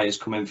then the players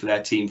come in for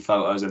their team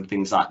photos and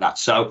things like that.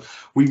 So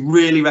we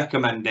really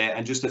recommend it.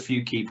 And just a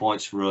few key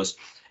points for us: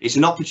 it's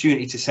an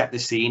opportunity to set the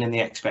scene and the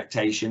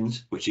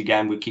expectations, which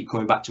again, we keep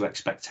coming back to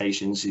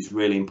expectations, is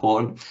really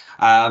important.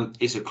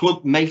 It's a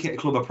club, make it a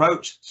club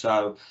approach.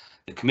 So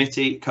the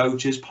committee,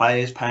 coaches,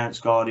 players, parents,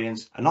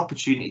 guardians, an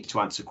opportunity to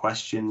answer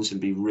questions and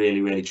be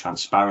really, really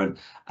transparent,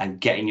 and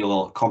getting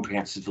your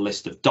comprehensive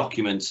list of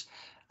documents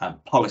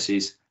and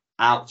policies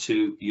out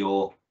to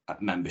your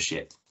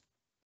membership.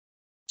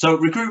 So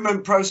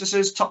recruitment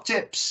processes, top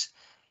tips: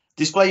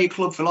 display your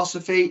club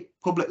philosophy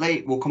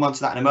publicly. We'll come on to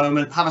that in a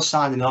moment. Have a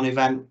signing on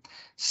event,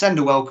 send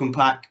a welcome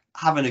pack,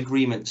 have an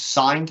agreement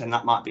signed, and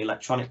that might be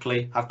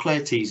electronically. Have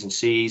clear T's and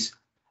C's.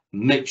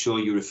 Make sure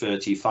you refer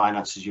to your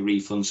finances, your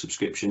refunds,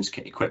 subscriptions,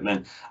 kit,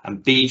 equipment,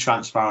 and be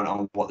transparent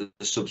on what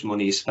the subs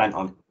money is spent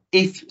on.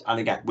 And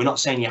again, we're not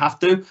saying you have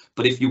to,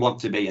 but if you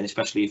want to be, and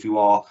especially if you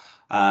are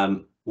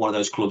one of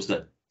those clubs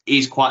that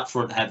is quite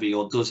front heavy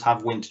or does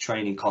have winter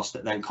training costs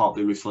that then can't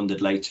be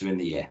refunded later in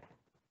the year.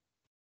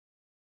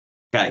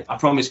 Okay, I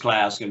promised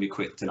Claire I was going to be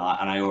quick tonight,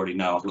 and I already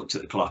know. I've looked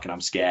at the clock and I'm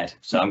scared,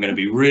 so I'm going to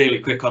be really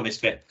quick on this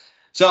bit.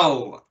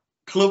 So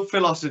club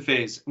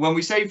philosophies. When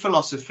we say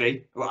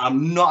philosophy,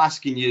 I'm not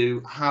asking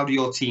you how do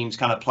your teams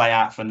kind of play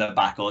out from the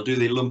back, or do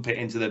they lump it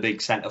into the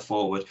big centre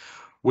forward.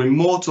 We're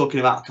more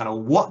talking about kind of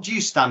what do you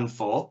stand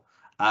for,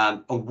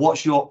 and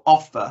what's your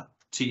offer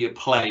to your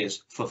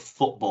players for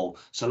football.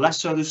 So less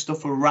so the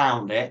stuff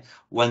around it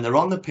when they're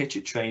on the pitch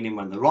at training,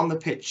 when they're on the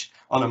pitch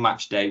on a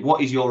match day.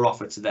 What is your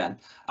offer to them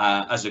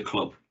as a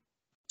club?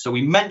 So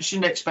we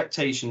mentioned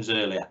expectations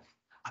earlier.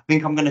 I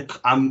think I'm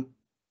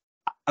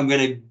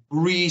gonna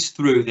breeze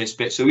through this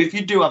bit. So if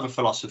you do have a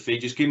philosophy,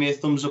 just give me a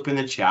thumbs up in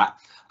the chat.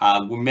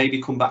 We'll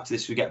maybe come back to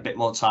this if we get a bit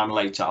more time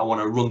later. I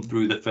want to run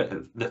through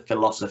the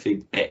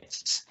philosophy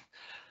bits.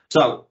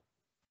 So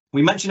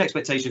we mentioned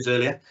expectations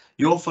earlier.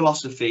 Your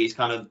philosophy is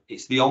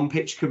it's the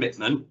on-pitch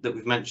commitment that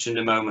we've mentioned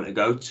a moment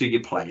ago to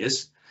your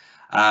players.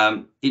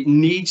 It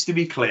needs to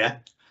be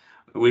clear.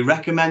 We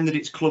recommend that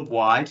it's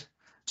club-wide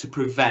to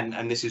prevent,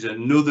 and this is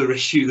another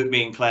issue that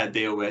me and Claire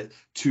deal with,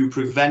 to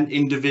prevent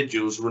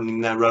individuals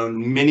running their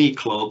own mini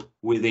club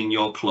within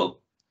your club.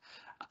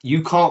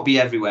 You can't be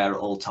everywhere at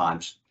all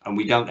times, and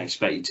we don't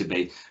expect you to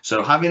be.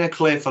 So having a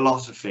clear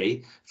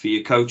philosophy for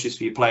your coaches,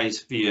 for your players,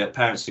 for your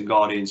parents and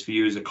guardians, for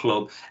you as a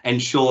club,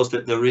 ensures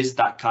that there is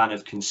that kind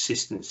of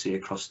consistency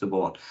across the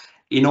board.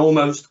 In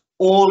almost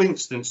all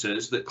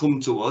instances that come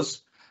to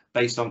us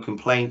based on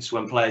complaints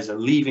when players are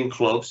leaving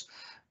clubs,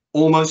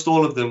 almost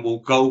all of them will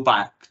go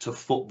back to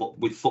football,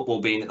 with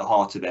football being at the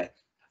heart of it,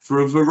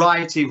 for a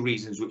variety of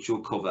reasons, which we'll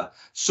cover.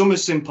 Some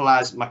as simple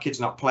as, my kid's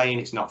not playing,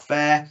 it's not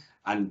fair,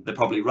 and they're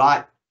probably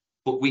right.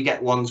 But we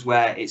get ones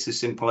where it's as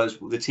simple as,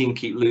 the team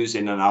keep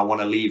losing and I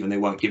want to leave and they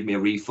won't give me a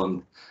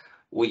refund.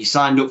 Well, you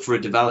signed up for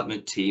a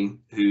development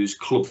team whose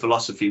club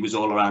philosophy was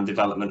all around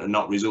development and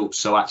not results.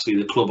 So actually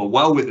the club are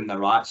well within their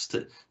rights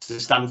to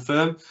stand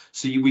firm.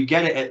 So we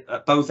get it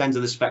at both ends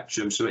of the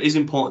spectrum. So it is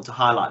important to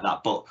highlight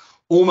that. But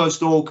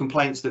almost all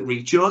complaints that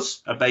reach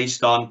us are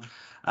based on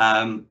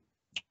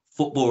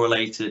football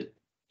related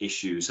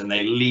issues, and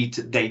they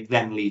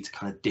then lead to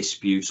kind of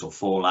disputes or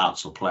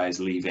fallouts or players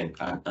leaving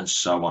and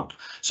so on.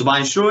 So by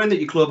ensuring that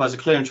your club has a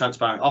clear and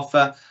transparent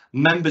offer,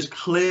 members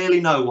clearly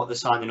know what they're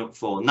signing up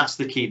for, and that's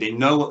the key. They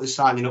know what they're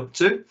signing up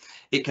to.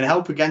 It can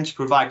help again to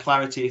provide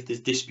clarity if there's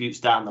disputes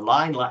down the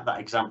line, like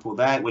that example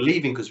there. We're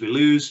leaving because we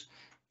lose.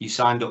 You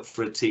signed up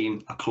for a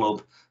team, a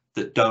club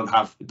that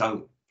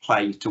don't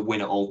play to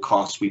win at all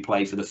costs. We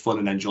play for the fun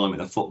and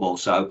enjoyment of football,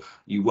 so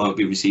you won't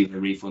be receiving a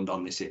refund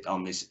on this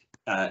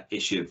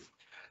issue.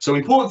 So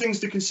important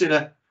things to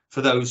consider for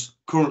those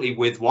currently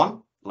with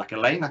one, like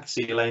Elaine, I can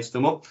see Elaine's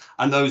thumb up,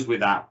 and those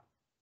without.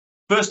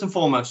 First and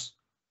foremost,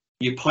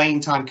 your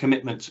playing time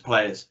commitment to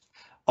players.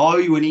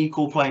 Are you an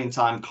equal playing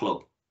time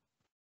club?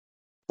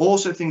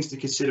 Also things to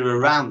consider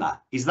around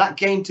that. Is that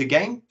game to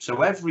game?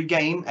 So every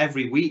game,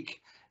 every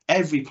week,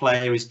 every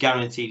player is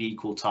guaranteed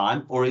equal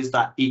time, or is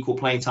that equal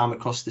playing time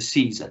across the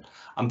season?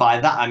 And by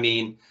that, I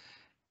mean,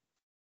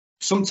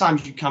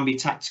 sometimes you can be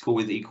tactical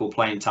with equal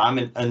playing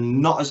time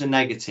and not as a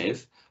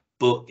negative.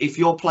 But if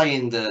you're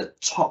playing the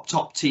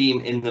top team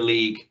in the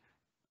league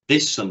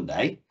this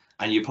Sunday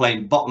and you're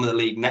playing bottom of the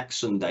league next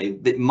Sunday,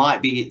 it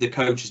might be the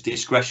coach's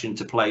discretion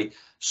to play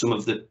some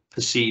of the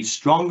perceived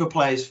stronger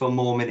players for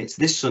more minutes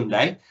this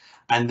Sunday,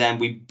 and then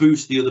we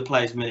boost the other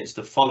players' minutes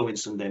the following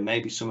Sunday.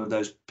 Maybe some of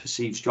those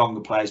perceived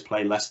stronger players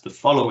play less the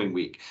following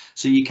week.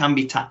 So you can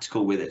be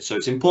tactical with it. So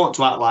it's important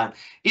to outline,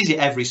 is it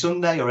every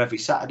Sunday or every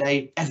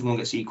Saturday, everyone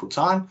gets equal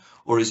time,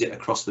 or is it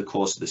across the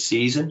course of the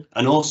season?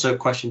 And also a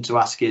question to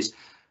ask is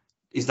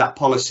that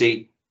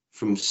policy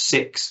from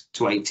 6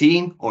 to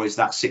 18, or is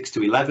that 6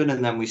 to 11,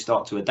 and then we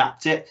start to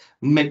adapt it?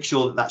 Make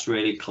sure that that's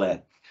really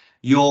clear.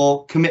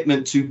 Your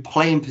commitment to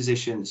playing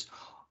positions.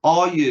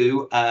 Are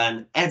you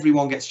and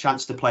everyone gets a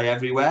chance to play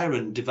everywhere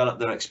and develop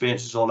their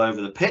experiences all over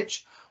the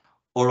pitch?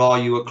 Or are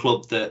you a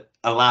club that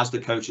allows the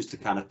coaches to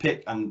kind of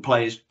pick and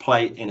players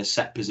play in a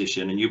set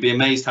position? And you'll be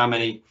amazed how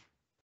many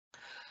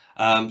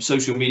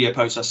social media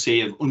posts I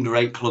see of under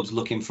 8 clubs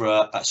looking for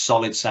a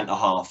solid centre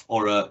half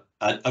or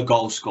a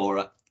goal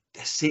scorer.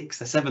 They're 6,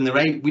 they're 7, they're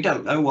 8. We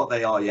don't know what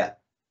they are yet.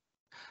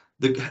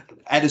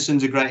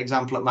 Edison's a great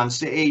example at Man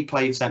City. He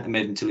played centre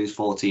mid until he was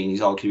 14.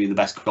 He's arguably the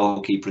best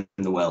goalkeeper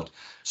in the world.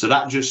 So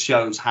that just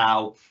shows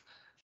how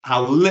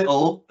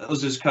little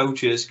us as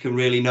coaches can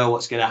really know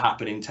what's going to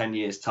happen in 10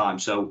 years' time.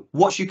 So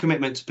what's your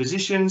commitment to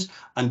positions,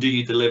 and do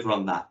you deliver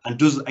on that? And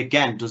does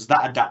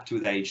that adapt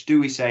with age? Do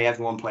we say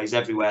everyone plays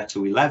everywhere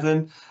to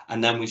 11,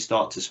 and then we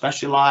start to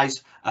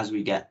specialise as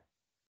we get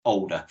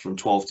older, from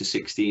 12 to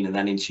 16, and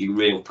then into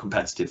real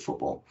competitive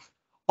football?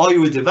 Are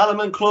you a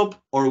development club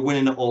or a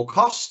winning at all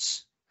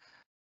costs?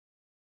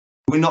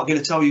 We're not going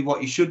to tell you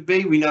what you should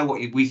be. We know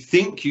what we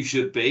think you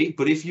should be.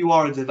 But if you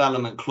are a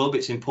development club,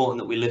 it's important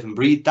that we live and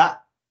breathe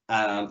that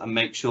and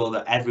make sure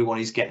that everyone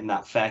is getting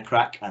that fair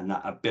crack and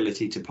that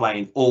ability to play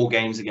in all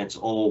games against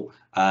all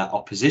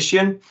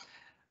opposition.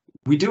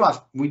 We do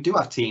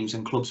have teams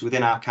and clubs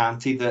within our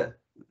county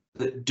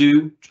that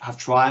do have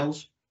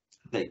trials.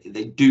 They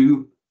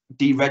do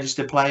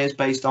deregister players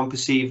based on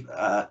perceived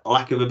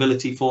lack of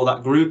ability for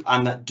that group,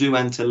 and that do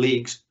enter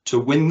leagues to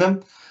win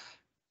them.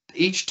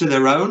 Each to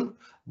their own,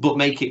 but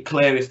make it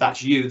clear if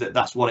that's you that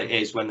that's what it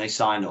is when they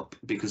sign up,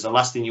 because the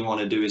last thing you want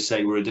to do is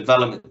say we're a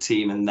development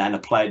team and then a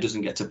player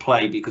doesn't get to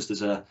play because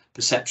there's a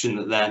perception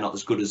that they're not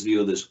as good as the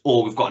others,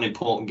 or we've got an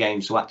important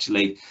game, so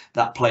actually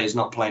that player's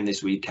not playing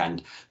this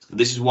weekend. So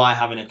this is why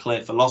having a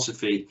clear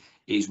philosophy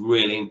is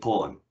really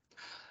important.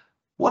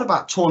 What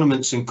about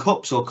tournaments and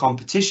cups or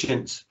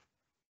competitions?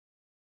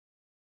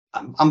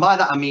 And by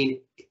that I mean,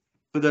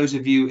 for those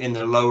of you in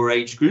the lower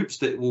age groups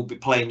that will be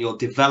playing your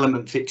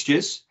development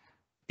fixtures,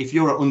 if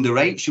you're at under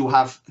 8, you'll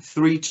have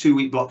 3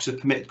 2-week blocks of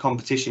permitted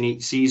competition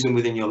each season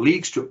within your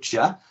league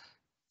structure.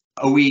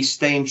 Are we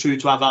staying true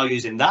to our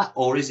values in that?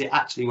 Or is it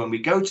actually when we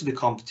go to the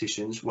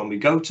competitions, when we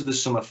go to the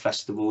summer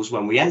festivals,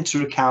 when we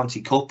enter a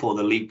county cup or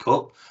the league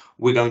cup,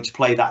 we're going to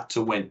play that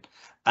to win?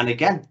 And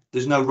again,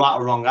 there's no right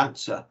or wrong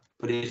answer.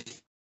 But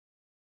if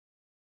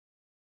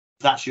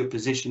that's your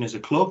position as a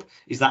club,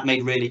 is that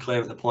made really clear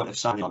at the point of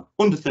signing on?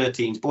 Under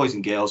 13s, boys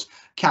and girls,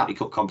 county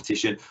cup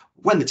competition.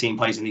 When the team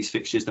plays in these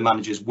fixtures, the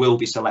managers will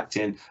be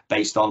selecting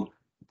based on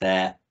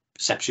their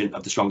perception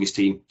of the strongest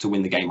team to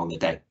win the game on the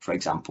day, for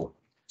example.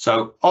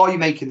 So are you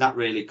making that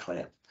really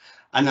clear?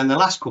 And then the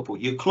last couple,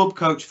 your club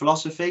coach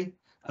philosophy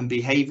and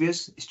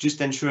behaviours, it's just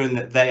ensuring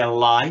that they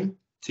align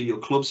to your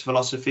club's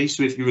philosophy.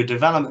 So if you're a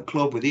development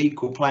club with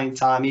equal playing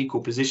time,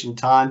 equal position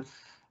time,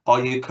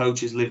 are your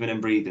coaches living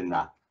and breathing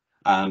that?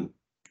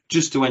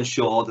 Just to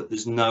ensure that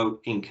there's no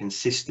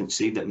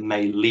inconsistency that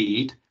may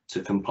lead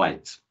to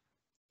complaints.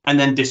 And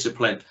then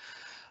discipline.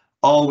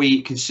 Are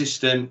we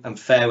consistent and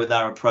fair with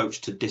our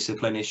approach to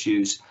discipline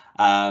issues?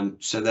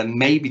 So there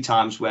may be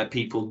times where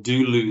people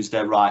do lose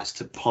their rights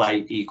to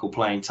play equal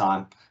playing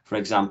time, for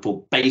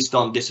example, based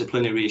on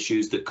disciplinary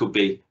issues that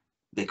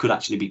they could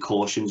actually be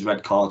cautions,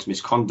 red cards,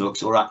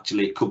 misconducts, or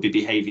actually it could be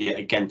behaviour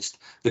against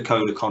the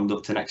code of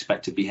conduct and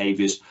expected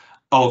behaviours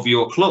of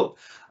your club.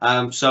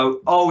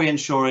 So are we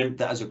ensuring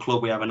that as a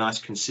club we have a nice,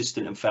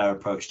 consistent and fair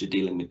approach to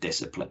dealing with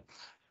discipline?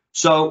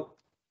 So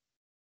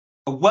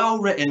a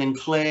well-written and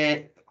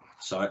clear,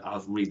 sorry,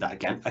 I'll read that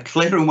again. A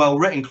clear and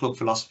well-written club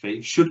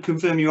philosophy should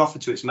confirm your offer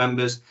to its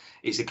members.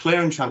 It's a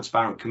clear and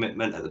transparent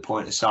commitment at the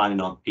point of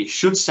signing on. It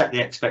should set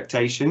the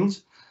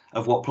expectations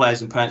of what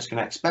players and parents can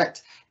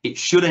expect. It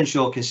should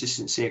ensure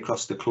consistency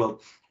across the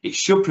club. It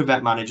should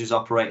prevent managers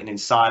operating in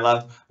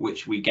silo,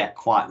 which we get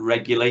quite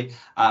regularly.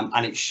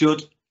 And it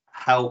should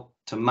help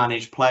to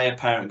manage player,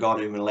 parent,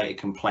 guardian related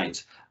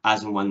complaints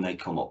as and when they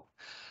come up.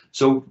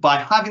 So by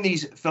having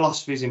these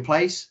philosophies in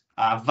place,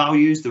 our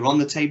values, they're on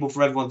the table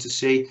for everyone to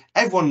see.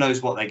 Everyone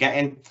knows what they're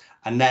getting.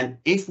 And then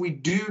if we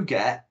do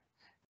get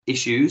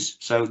issues,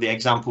 so the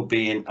example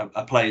being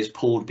a player's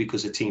pulled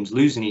because a team's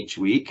losing each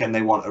week and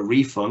they want a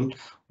refund,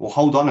 well,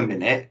 hold on a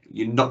minute.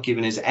 You're not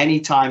giving us any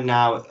time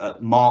now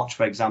at March,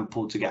 for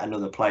example, to get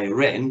another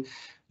player in.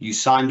 You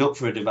signed up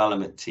for a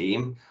development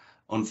team.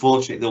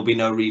 Unfortunately, there'll be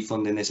no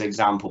refund in this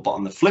example. But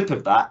on the flip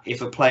of that,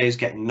 if a player's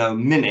getting no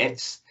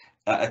minutes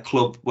at a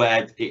club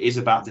where it is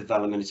about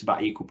development, it's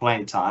about equal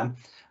playing time,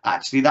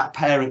 actually that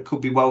parent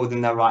could be well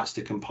within their rights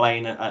to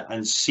complain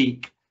and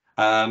seek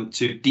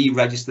to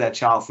deregister their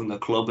child from the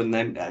club. And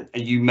then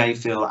you may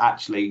feel,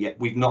 actually, yeah,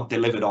 we've not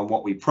delivered on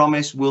what we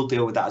promised. We'll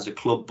deal with that as a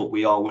club, but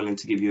we are willing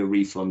to give you a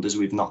refund as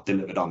we've not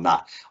delivered on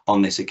that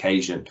on this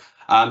occasion.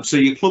 So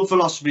your club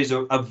philosophies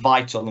are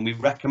vital, and we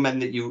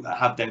recommend that you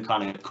have them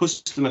kind of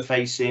customer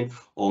facing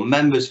or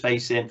members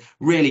facing,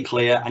 really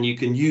clear, and you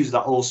can use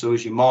that also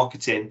as your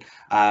marketing.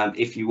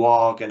 If you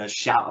are going to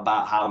shout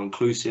about how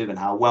inclusive and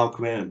how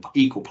welcoming and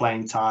equal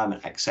playing time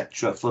and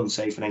etc., fun,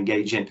 safe and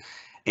engaging,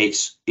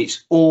 it's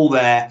all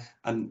there,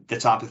 and the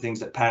type of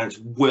things that parents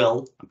and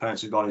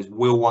guardians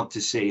will want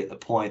to see at the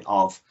point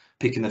of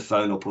picking the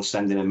phone up or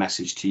sending a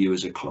message to you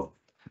as a club.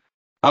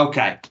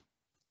 Okay.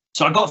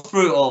 So I got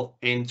through it all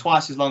in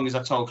twice as long as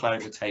I told Claire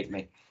it would take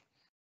me.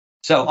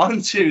 So on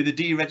to the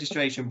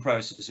deregistration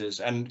processes,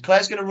 and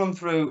Claire's going to run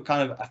through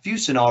kind of a few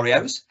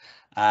scenarios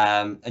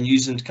and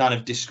use them to kind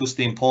of discuss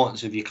the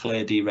importance of your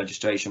clear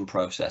deregistration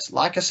process.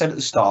 Like I said at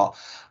the start,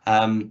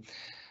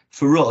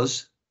 for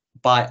us,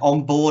 by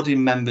onboarding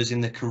members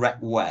in the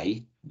correct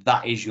way,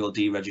 that is your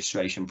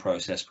deregistration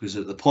process, because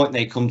at the point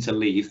they come to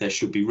leave, there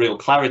should be real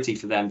clarity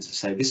for them to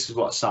say, this is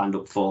what I signed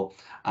up for,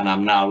 and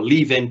I'm now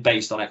leaving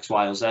based on X,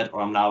 Y, or Z,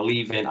 or I'm now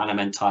leaving and I'm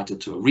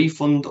entitled to a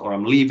refund, or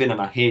I'm leaving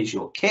and here's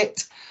your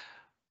kit.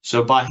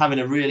 So by having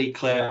a really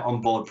clear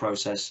onboard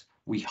process,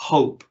 we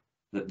hope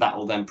that that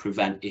will then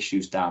prevent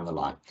issues down the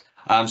line.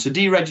 So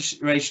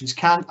deregistrations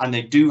can, and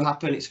they do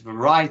happen. It's a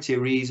variety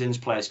of reasons.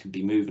 Players could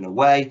be moving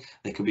away.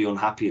 They could be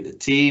unhappy at the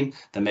team.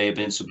 There may have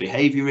been some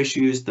behaviour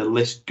issues. The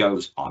list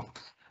goes on.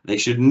 They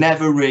should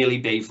never really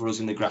be, for us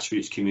in the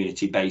grassroots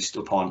community, based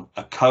upon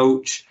a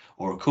coach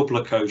or a couple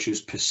of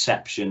coaches'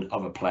 perception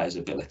of a player's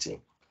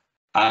ability.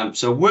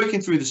 So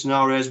working through the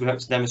scenarios, we hope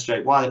to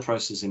demonstrate why the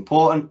process is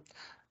important,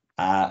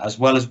 as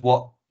well as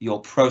what your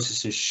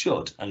processes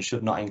should and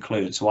should not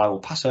include. So I will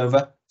pass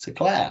over to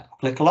Claire.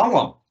 Click along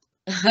one.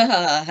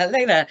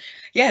 Hello there.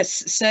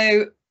 Yes,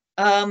 so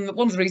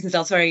one of the reasons I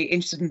was very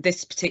interested in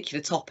this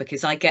particular topic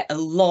is I get a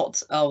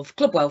lot of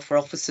club welfare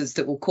officers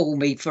that will call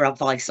me for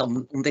advice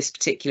on this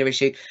particular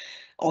issue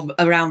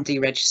around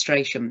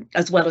deregistration,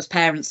 as well as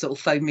parents that will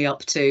phone me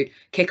up to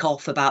kick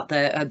off about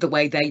the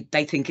way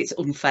they think it's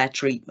unfair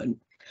treatment.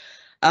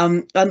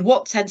 And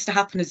what tends to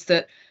happen is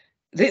that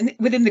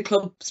within the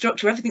club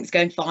structure, everything's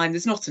going fine.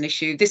 There's not an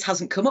issue. This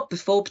hasn't come up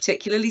before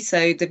particularly,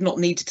 so they've not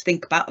needed to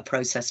think about a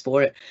process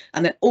for it.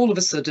 And then all of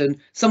a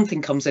sudden,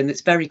 something comes in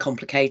that's very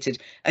complicated,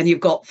 and you've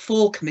got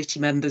 4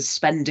 committee members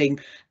spending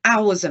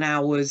hours and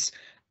hours,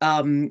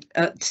 in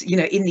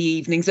the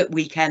evenings, at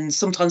weekends,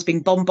 sometimes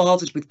being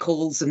bombarded with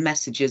calls and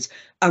messages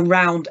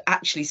around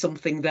actually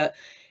something that,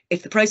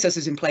 if the process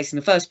was in place in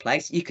the first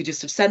place, you could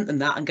just have sent them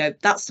that and go,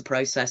 that's the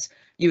process,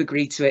 you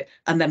agree to it,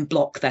 and then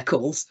block their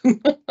calls.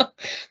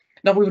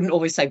 Now, we wouldn't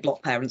always say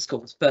block parents'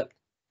 calls, but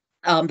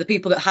the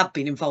people that have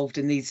been involved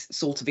in these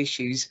sort of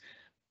issues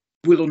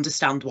will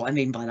understand what I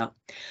mean by that.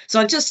 So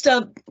I've just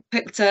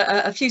picked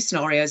a few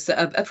scenarios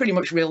that are pretty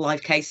much real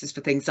life cases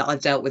for things that I've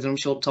dealt with, and I'm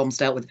sure Tom's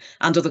dealt with,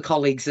 and other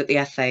colleagues at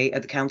the FA,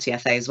 at the county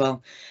FA as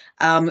well.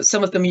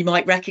 Some of them you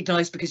might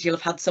recognise because you'll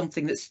have had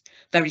something that's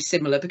very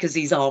similar, because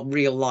these are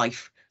real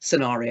life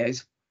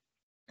scenarios.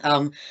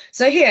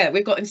 So here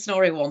we've got in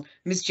scenario 1,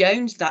 Ms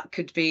Jones, that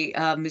could be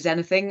Ms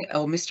Anything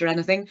or Mr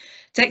Anything,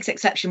 takes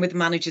exception with the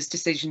manager's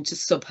decision to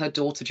sub her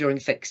daughter during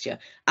a fixture,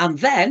 and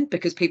then,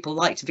 because people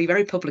like to be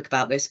very public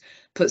about this,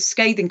 puts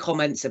scathing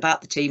comments about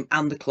the team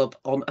and the club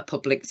on a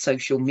public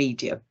social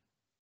media.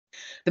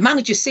 The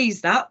manager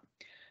sees that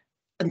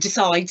and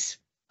decides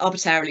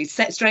arbitrarily,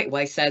 straight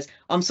away says,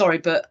 I'm sorry,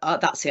 but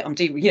that's it.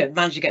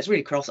 Manager gets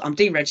really cross. I'm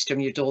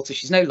deregistering your daughter.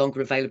 She's no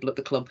longer available at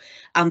the club,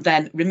 and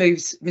then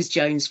removes Ms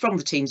Jones from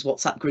the team's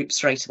WhatsApp group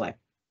straight away.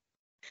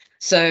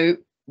 So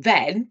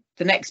then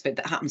the next bit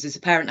that happens is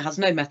the parent has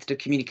no method of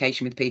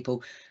communication with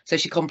people. So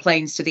she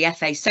complains to the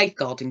FA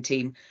safeguarding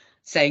team,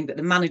 saying that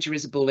the manager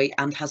is a bully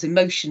and has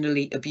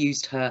emotionally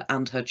abused her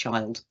and her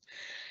child.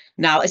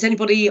 Now, has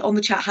anybody on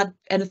the chat had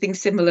anything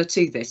similar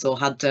to this, or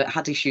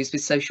had issues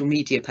with social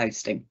media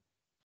posting?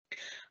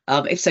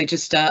 If so,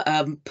 just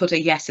put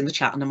a yes in the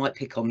chat and I might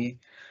pick on you,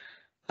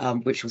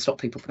 which will stop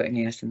people putting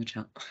a yes in the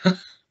chat.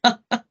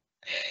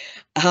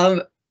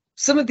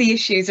 Some of the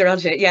issues are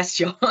urgent. Yes,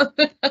 John.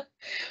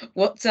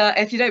 What,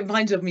 if you don't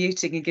mind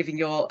unmuting and giving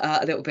your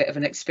a little bit of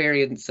an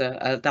experience,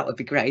 that would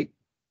be great.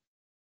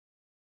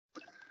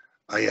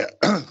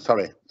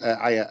 Sorry.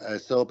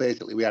 So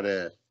basically we had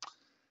a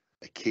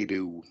kid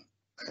who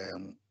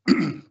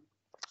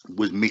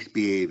was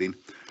misbehaving.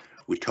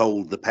 We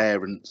told the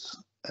parents,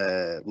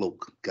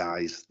 look,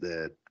 guys,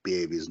 the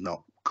behaviour's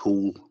not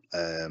cool.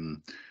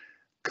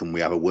 Can we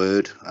have a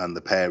word? And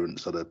the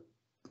parents sort of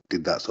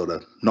did that sort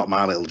of, not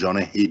my little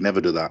Johnny, he'd never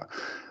do that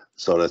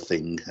sort of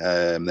thing.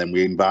 Then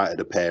we invited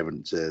a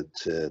parent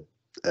to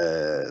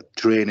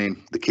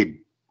training. The kid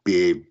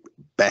behaved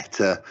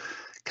better,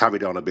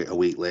 carried on a bit a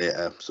week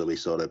later. So we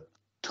sort of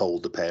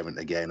told the parent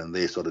again, and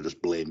they sort of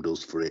just blamed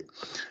us for it.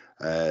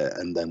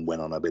 And then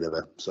went on a bit of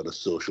a sort of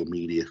social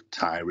media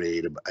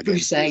tirade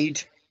against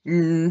us.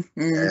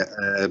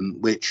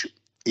 Which,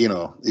 you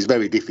know, is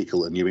very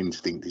difficult, and your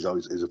instinct is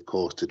always, of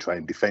course, to try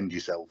and defend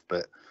yourself.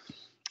 But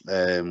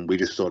we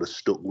just sort of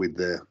stuck with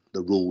the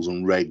rules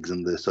and regs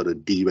and the sort of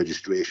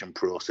deregistration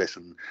process,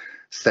 and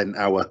sent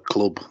our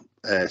club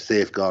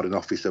safeguarding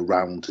officer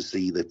round to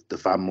see the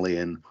family,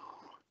 and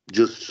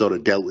just sort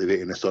of dealt with it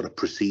in a sort of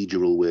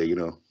procedural way, you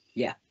know.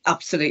 Yeah,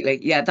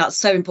 absolutely. Yeah, that's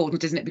so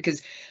important, isn't it?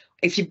 Because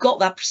if you've got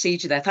that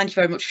procedure there, thank you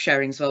very much for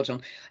sharing as well,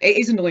 John. It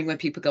is annoying when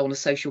people go on a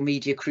social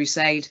media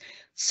crusade.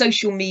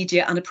 Social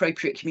media and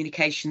appropriate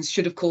communications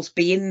should, of course,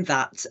 be in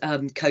that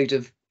code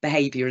of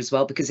behaviour as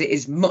well, because it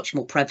is much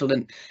more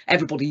prevalent.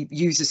 Everybody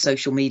uses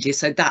social media,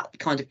 so that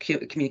kind of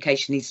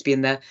communication needs to be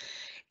in there.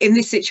 In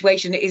this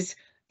situation,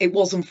 it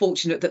was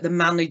unfortunate that the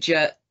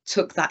manager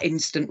took that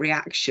instant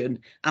reaction,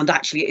 and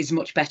actually it is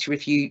much better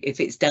if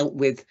it's dealt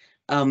with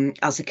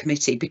as a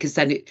committee, because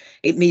then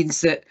it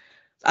means that,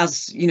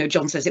 as you know,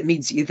 John says, it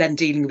means that you're then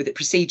dealing with it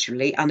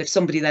procedurally. And if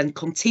somebody then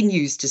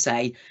continues to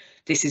say,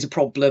 this is a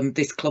problem,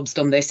 this club's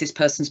done this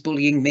person's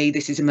bullying me,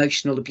 this is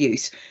emotional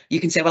abuse, you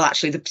can say, well,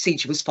 actually the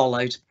procedure was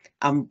followed,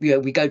 and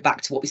we go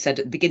back to what we said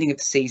at the beginning of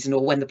the season,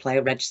 or when the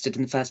player registered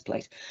in the first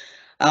place.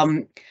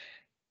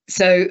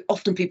 So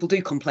often people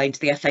do complain to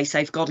the FA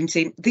safeguarding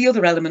team. The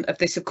other element of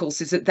this, of course,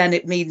 is that then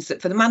it means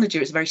that for the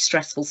manager it's a very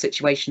stressful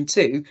situation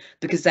too,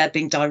 because they're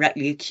being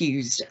directly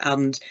accused,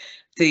 and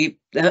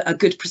a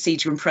good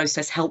procedure and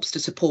process helps to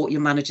support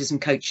your managers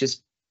and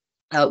coaches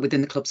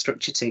within the club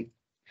structure too.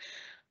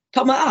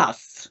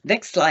 Thomas,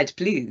 next slide,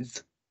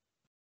 please.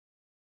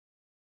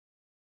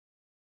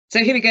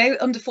 So here we go.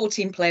 Under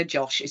 14 player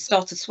Josh, he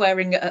started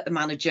swearing at the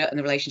manager and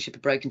the relationship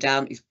had broken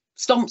down. He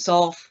stomps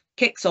off,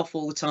 kicks off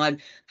all the time.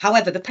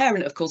 However, the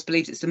parent, of course,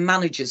 believes it's the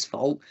manager's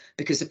fault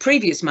because the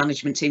previous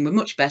management team were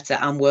much better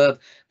and were,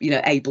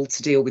 able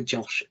to deal with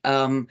Josh.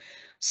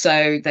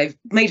 So they've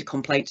made a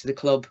complaint to the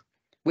club.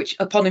 which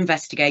upon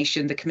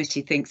investigation, the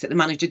committee thinks that the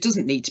manager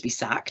doesn't need to be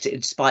sacked,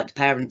 despite the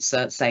parents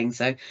saying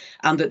so,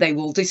 and that they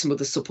will do some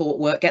other support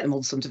work, get them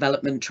on some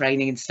development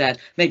training instead,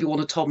 maybe one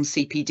of Tom's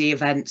CPD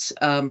events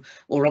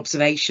or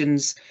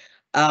observations.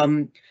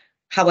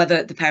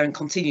 However, the parent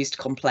continues to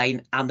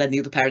complain, and then the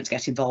other parents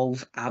get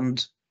involved,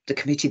 and the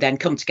committee then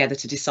come together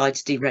to decide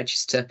to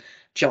deregister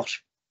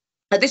Josh.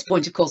 At this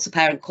point, of course, the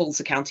parent calls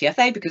the county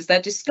FA because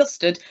they're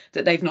disgusted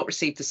that they've not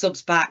received the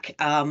subs back,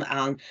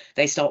 and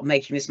they start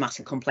making this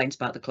massive complaint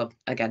about the club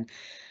again.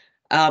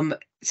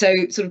 So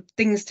sort of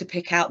things to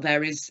pick out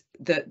there is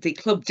that the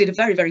club did a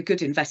very, very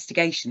good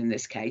investigation in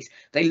this case.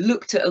 They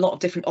looked at a lot of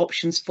different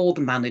options for the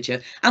manager,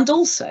 and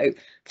also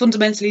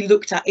fundamentally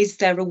looked at, is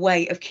there a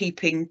way of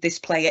keeping this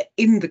player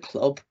in the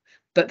club,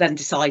 but then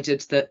decided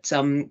that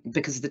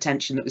because of the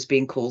tension that was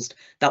being caused,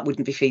 that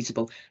wouldn't be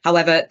feasible.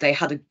 However, they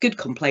had a good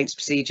complaints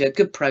procedure,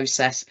 good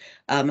process,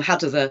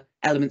 had other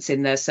elements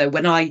in there. So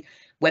when I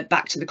went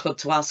back to the club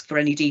to ask for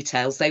any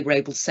details, they were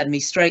able to send me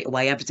straight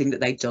away everything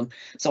that they'd done.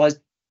 So I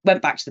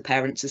went back to the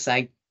parent to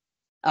say,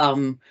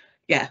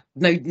 yeah,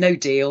 no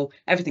deal,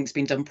 everything's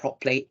been done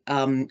properly.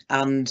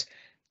 And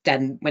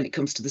then when it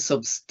comes to the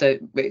subs,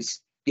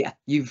 this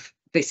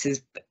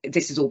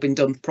has all been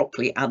done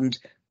properly and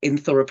in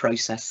thorough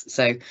process.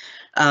 So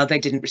they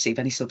didn't receive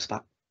any subs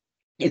back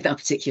in that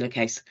particular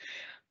case.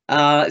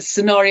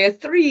 Scenario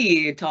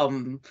 3,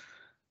 Tom.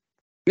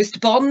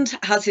 Mr. Bond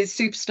has his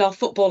superstar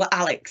footballer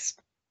Alex.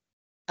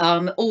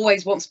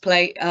 Always wants to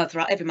play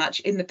throughout every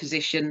match in the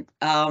position.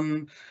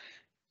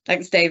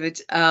 Thanks, David.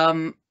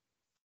 And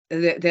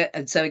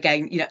so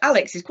again, you know,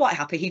 Alex is quite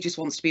happy. He just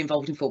wants to be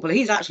involved in football.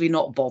 He's actually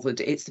not bothered.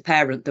 It's the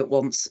parent that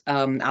wants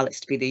Alex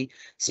to be the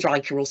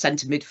striker or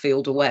centre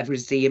midfield or whatever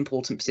is the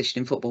important position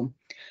in football.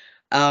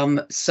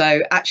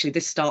 So actually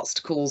this starts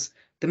to cause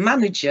the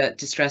manager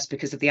distress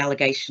because of the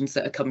allegations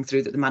that are coming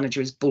through that the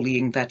manager is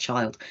bullying their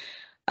child.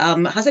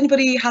 Has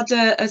anybody had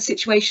a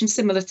situation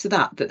similar to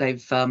that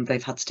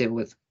they've had to deal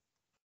with?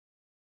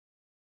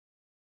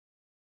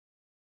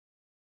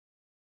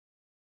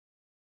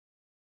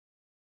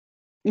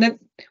 No.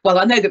 Well,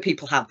 I know that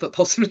people have, but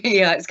possibly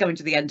it's coming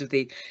to the end of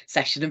the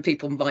session and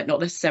people might not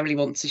necessarily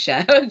want to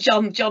share.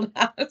 John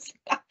has.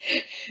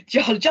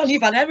 John,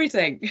 you've had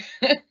everything.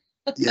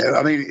 Yeah,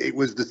 I mean, it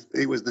was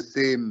the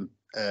same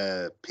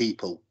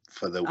people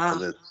for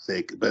the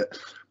sake, but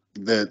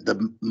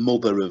the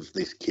mother of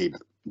this kid,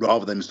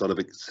 rather than sort of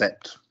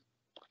accept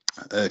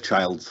her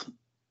child's,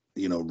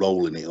 you know,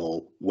 role in it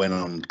all, went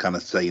on kind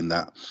of saying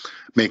that,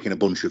 making a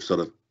bunch of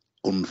sort of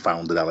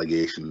unfounded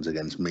allegations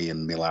against me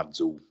and my lads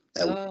who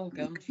helped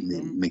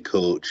me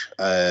coach,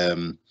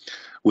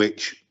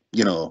 which,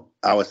 you know,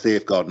 our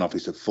safeguarding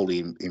officer fully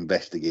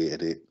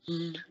investigated it.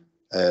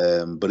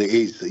 But it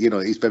is, you know,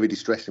 it's very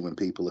distressing when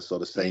people are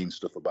sort of saying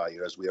stuff about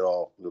you, as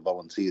we're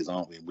volunteers,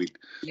 aren't we?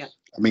 Yeah.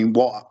 I mean,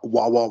 what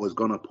I was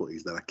going to put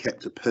is that I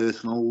kept a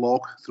personal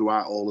log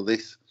throughout all of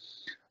this,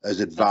 as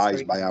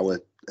advised by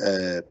our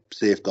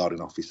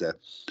safeguarding officer,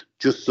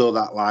 just so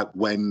that, like,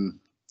 when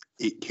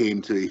it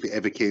came to, if it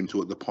ever came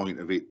to at the point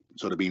of it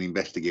sort of being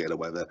investigated or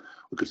whether,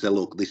 we could say,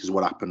 look, this is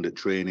what happened at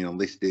training on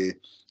this day,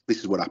 this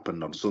is what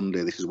happened on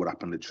Sunday, this is what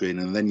happened at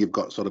training, and then you've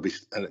got sort of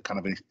a kind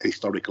of an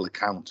historical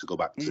account to go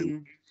back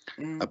to.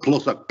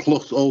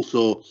 Plus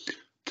also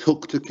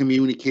took to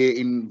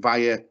communicating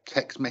via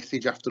text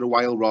message after a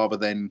while rather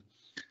than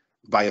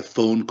via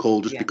phone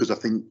call, just because I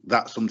think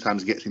that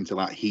sometimes gets into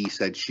like he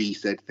said, she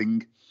said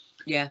thing.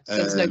 Yeah, so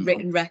there's no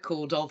written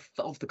record of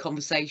the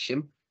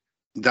conversation.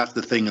 That's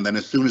the thing. And then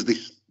as soon as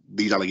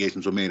these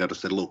allegations were made, I just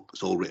said, look,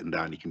 it's all written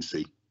down, you can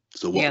see.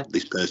 So what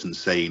this person's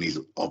saying is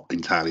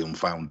entirely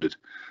unfounded.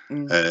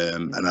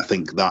 And I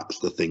think that's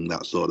the thing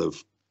that sort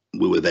of,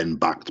 we were then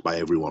backed by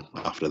everyone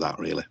after that,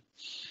 really.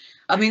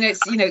 I mean, it's,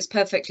 you know,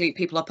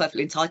 people are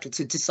perfectly entitled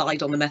to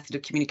decide on the method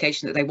of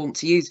communication that they want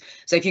to use.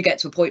 So if you get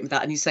to a point with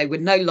that and you say, we're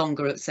no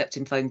longer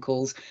accepting phone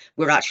calls,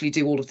 we're actually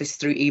do all of this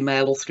through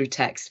email or through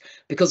text,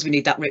 because we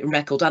need that written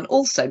record. And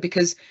also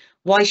because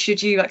why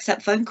should you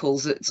accept phone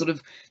calls at sort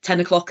of 10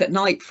 o'clock at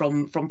night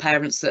from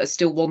parents that are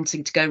still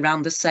wanting to go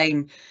around the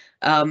same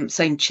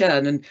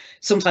churn? And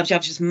sometimes you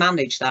have to just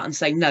manage that and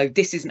say, no,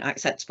 this isn't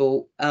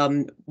acceptable.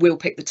 We'll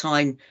pick the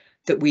time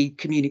that we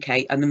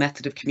communicate and the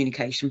method of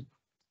communication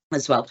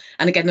as well.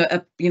 And again,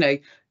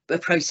 a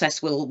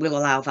process will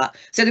allow that.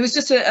 So there was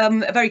just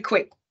a very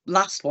quick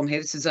last one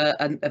here. This is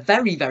a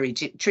very, very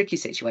tricky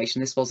situation.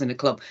 This was in a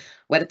club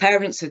where the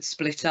parents had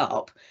split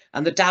up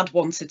and the dad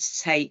wanted to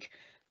take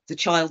the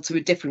child to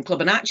a different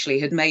club and actually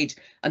had made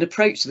an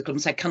approach to the club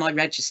and said, can I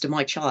register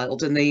my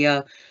child? And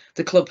the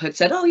club had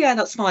said, oh yeah,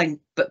 that's fine.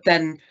 But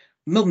then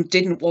mum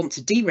didn't want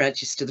to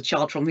deregister the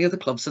child from the other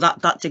club. So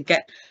that did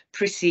get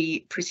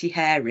pretty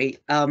hairy.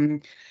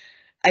 And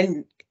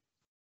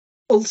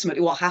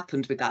ultimately what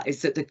happened with that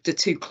is that the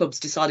two clubs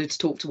decided to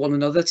talk to one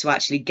another to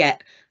actually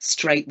get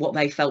straight what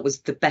they felt was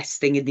the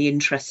best thing in the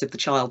interests of the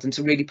child and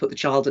to really put the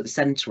child at the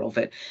centre of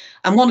it.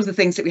 And one of the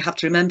things that we have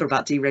to remember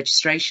about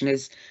deregistration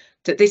is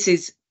that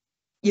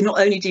you're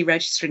not only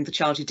deregistering the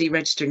child, you're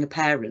deregistering the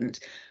parent.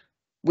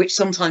 which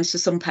sometimes for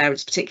some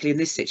parents, particularly in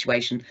this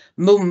situation,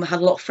 mum had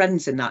a lot of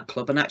friends in that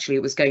club, and actually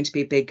it was going to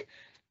be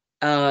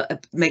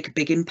make a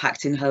big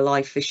impact in her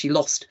life if she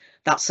lost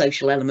that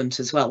social element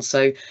as well.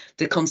 So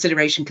the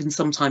consideration can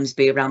sometimes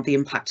be around the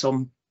impact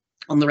on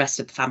the rest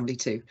of the family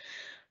too.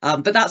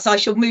 But I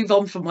shall move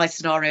on from my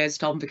scenarios,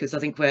 Tom, because I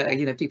think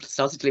we're, people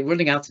started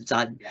running out of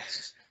time.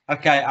 Yes.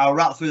 Okay, I'll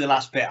rattle through the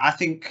last bit. I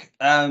think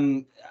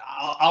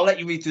I'll let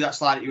you read through that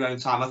slide at your own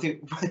time. I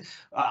think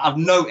I've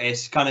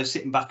noticed, kind of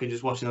sitting back and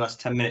just watching the last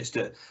 10 minutes,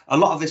 that a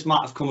lot of this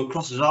might have come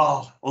across as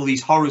all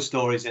these horror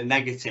stories and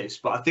negatives.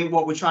 But I think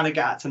what we're trying to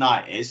get at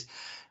tonight is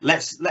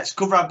let's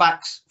cover our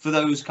backs for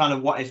those kind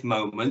of what if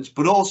moments,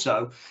 but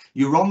also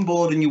your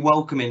onboard and your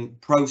welcoming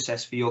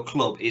process for your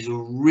club is a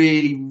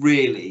really,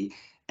 really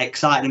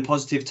exciting and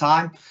positive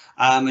time.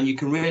 And you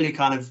can really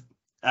kind of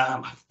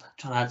I'm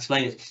trying to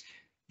explain it.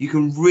 You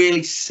can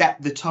really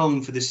set the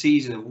tone for the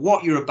season of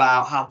what you're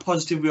about, how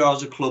positive we are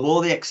as a club,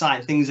 all the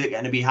exciting things that are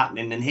going to be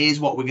happening. And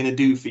here's what we're going to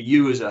do for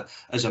you as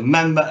a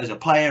member, as a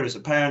player, as a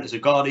parent, as a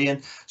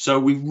guardian. So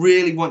we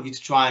really want you to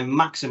try and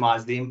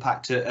maximise the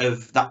impact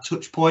of that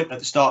touch point at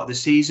the start of the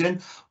season.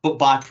 But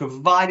by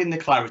providing the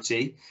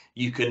clarity,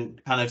 you can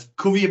kind of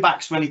cover your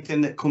backs for anything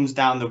that comes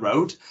down the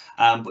road,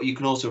 but you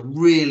can also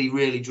really,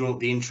 really drum up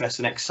the interest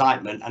and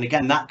excitement. And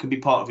again, that can be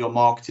part of your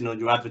marketing or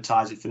your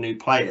advertising for new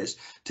players,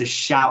 to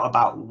shout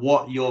about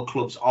what your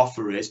club's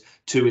offer is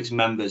to its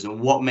members and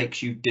what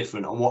makes you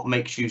different and what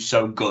makes you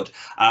so good.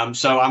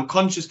 So I'm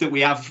conscious that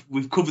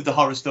we've covered the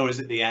horror stories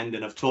at the end,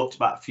 and I've talked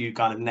about a few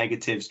kind of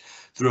negatives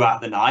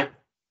throughout the night.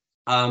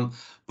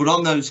 But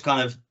on those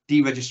kind of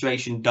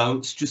deregistration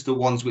don'ts, just the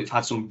ones we've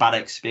had some bad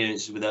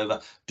experiences with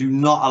over, do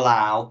not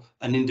allow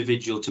an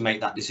individual to make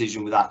that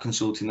decision without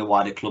consulting the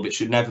wider club. It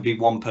should never be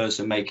one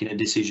person making a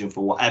decision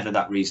for whatever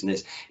that reason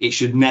is. It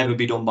should never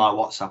be done by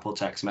WhatsApp or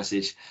text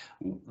message.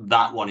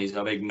 That one is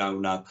a big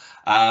no.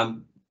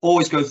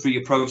 Always go through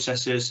your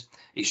processes.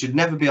 It should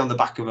never be on the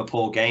back of a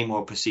poor game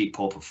or a perceived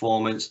poor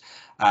performance.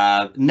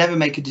 Never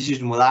make a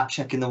decision without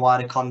checking the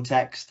wider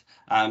context.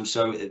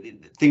 So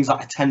things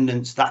like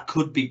attendance, that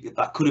could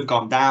have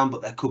gone down,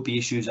 but there could be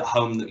issues at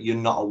home that you're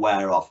not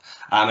aware of.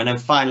 And then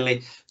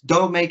finally,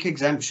 don't make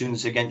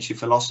exemptions against your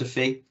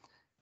philosophy.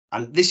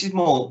 And this is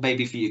more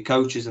maybe for your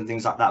coaches and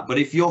things like that. But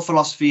if your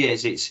philosophy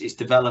is it's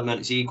development,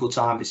 it's equal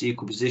time, it's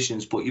equal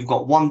positions, but you've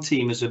got one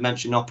team, as I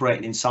mentioned,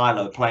 operating in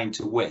silo, playing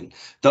to win,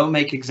 don't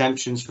make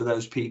exemptions for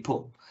those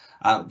people,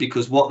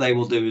 because what they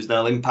will do is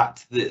they'll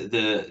impact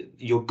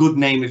your good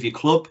name of your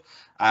club.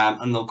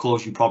 And they'll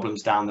cause you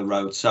problems down the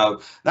road.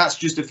 So that's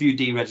just a few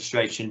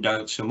deregistration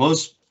don'ts from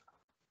us.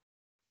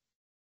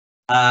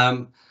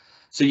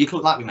 So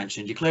like we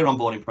mentioned, your clear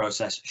onboarding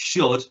process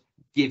should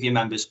give your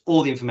members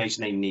all the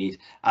information they need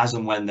as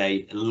and when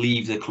they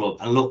leave the club.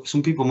 And look,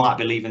 some people might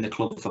be leaving the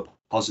club for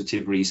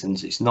positive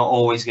reasons. It's not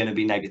always going to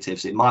be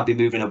negatives. It might be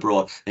moving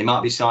abroad. They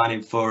might be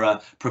signing for a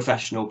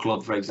professional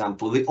club, for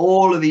example.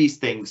 All of these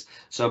things.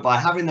 So by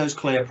having those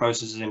clear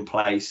processes in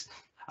place,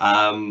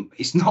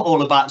 it's not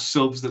all about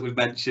subs that we've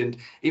mentioned.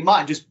 It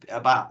might just be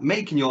about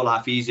making your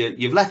life easier.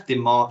 You've left in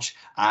March,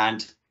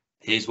 and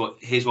here's what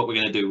we're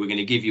going to do. We're going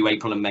to give you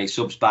April and May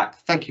subs back.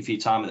 Thank you for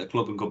your time at the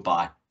club and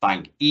goodbye.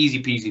 Bang.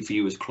 Easy peasy for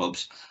you as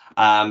clubs.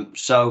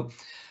 So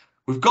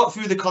we've got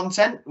through the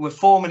content. We're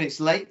 4 minutes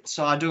late,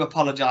 so I do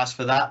apologise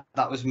for that.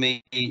 That was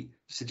me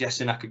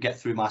suggesting I could get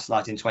through my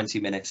slides in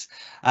 20 minutes.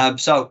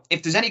 So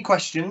if there's any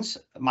questions,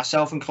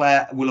 myself and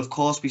Claire will of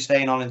course be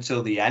staying on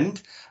until the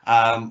end.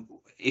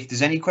 If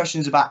there's any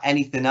questions about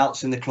anything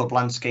else in the club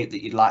landscape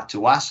that you'd like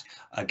to ask,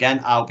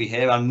 again, I'll be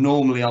here. I'm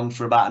normally on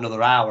for about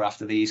another hour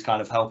after these,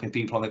 kind of helping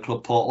people on the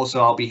club portal.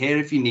 So I'll be here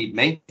if you need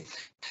me.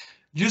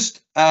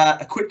 Just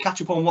a quick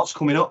catch up on what's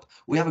coming up.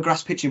 We have a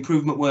grass pitch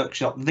improvement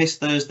workshop this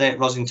Thursday at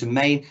Rosington,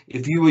 Maine.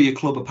 If you or your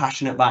club are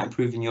passionate about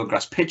improving your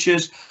grass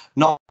pitches,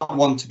 not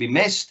one to be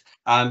missed.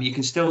 You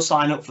can still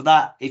sign up for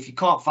that. If you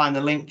can't find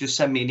the link, just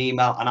send me an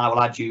email and I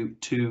will add you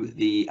to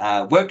the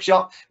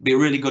workshop. It'll be a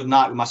really good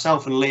night with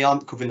myself and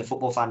Leon covering the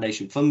Football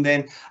Foundation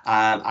funding,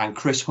 and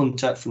Chris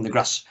Hunter from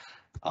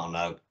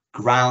the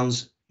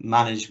Grounds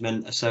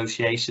Management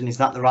Association. Is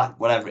that the right,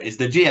 whatever it is,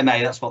 the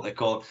GMA, that's what they're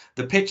called,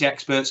 the pitch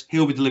experts.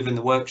 He'll be delivering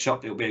the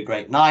workshop. It'll be a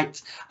great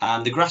night.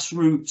 The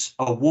Grassroots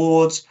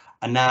Awards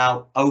are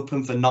now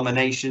open for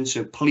nomination.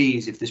 So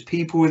please, if there's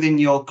people within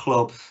your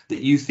club that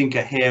you think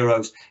are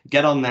heroes,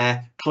 get on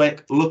there,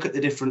 click, look at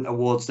the different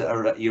awards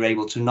that you're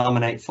able to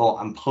nominate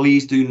for, and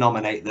please do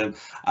nominate them.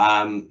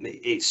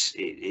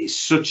 It's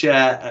such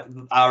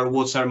our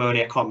award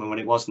ceremony, I can't remember when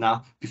it was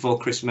now, before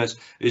Christmas,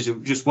 is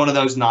just one of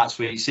those nights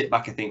where you sit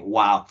back and think,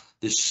 wow,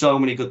 there's so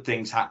many good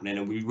things happening,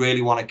 and we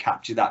really want to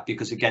capture that,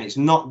 because again, it's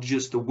not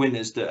just the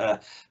winners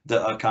that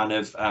are kind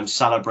of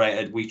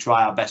celebrated. We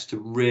try our best to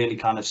really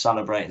kind of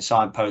celebrate and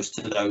signpost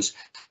to those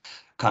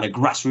kind of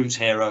grassroots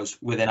heroes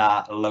within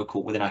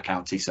our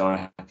county.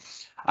 So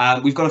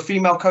We've got a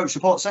female coach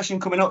support session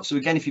coming up. So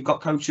again, if you've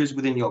got coaches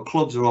within your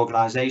clubs or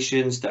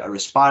organisations that are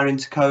aspiring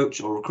to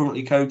coach or are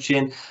currently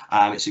coaching,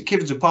 it's at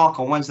Kiveton Park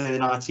on Wednesday the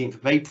 19th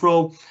of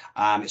April.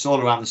 It's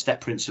all around the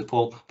STEP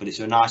principle, but it's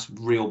a nice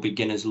real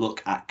beginner's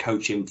look at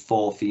coaching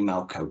for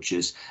female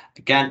coaches.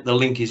 Again, the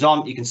link is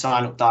on. You can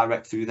sign up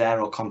direct through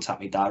there or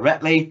contact me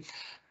directly.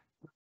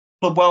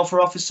 Club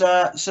Welfare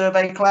Officer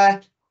survey,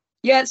 Claire?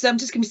 Yeah, so I'm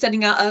just going to be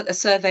sending out a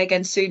survey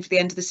again soon for the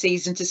end of the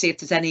season to see if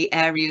there's any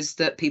areas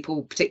that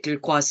people particularly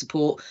require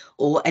support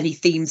or any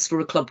themes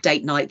for a club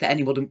date night that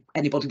anybody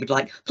would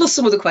like, plus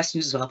some other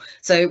questions as well.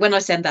 So when I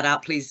send that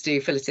out, please do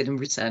fill it in and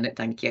return it.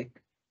 Thank you.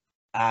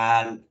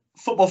 And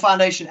Football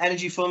Foundation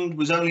Energy Fund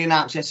was only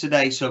announced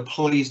yesterday, so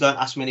please don't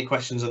ask me any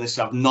questions on this.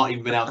 I've not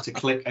even been able to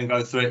click and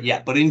go through it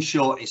yet. But in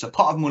short, it's a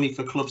pot of money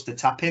for clubs to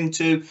tap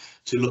into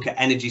to look at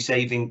energy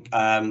saving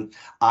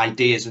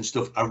ideas and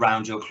stuff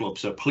around your club.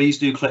 So please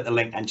do click the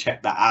link and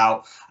check that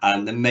out.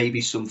 There may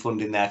be some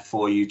funding there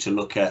for you to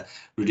look at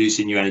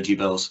reducing your energy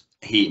bills,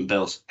 heating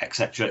bills,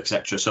 etc.,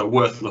 etc. So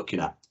worth looking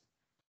at.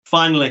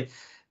 Finally,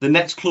 the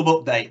next club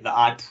update that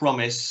I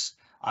promise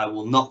I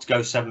will not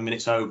go 7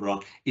 minutes over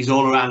on is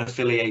all around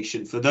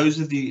affiliation. For those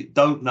of you who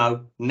don't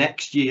know,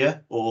 next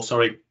year, or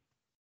sorry,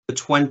 the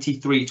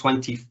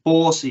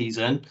 23-24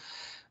 season,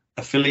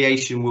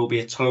 affiliation will be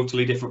a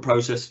totally different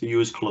process for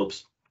you as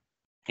clubs.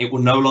 It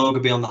will no longer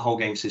be on the whole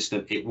game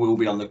system. It will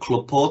be on the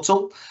club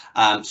portal.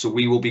 So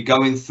we will be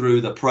going through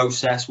the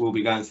process. We'll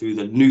be going through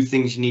the new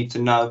things you need to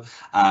know,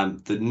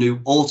 the new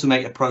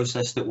automated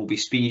process that will be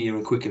speedier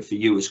and quicker for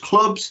you as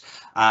clubs.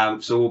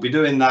 So we'll be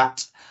doing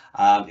that.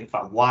 In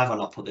fact, why have I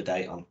not put the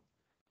date on?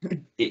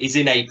 It is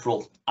in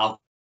April.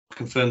 I'll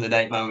confirm the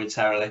date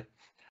momentarily.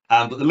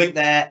 But the link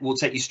there will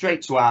take you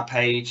straight to our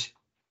page,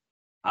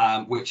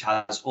 which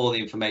has all the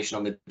information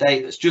on the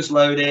date that's just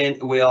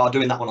loading. We are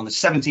doing that one on the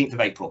 17th of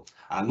April,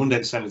 Monday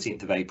the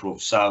 17th of April.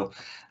 So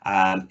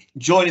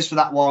join us for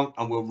that one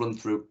and we'll run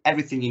through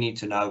everything you need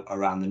to know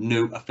around the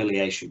new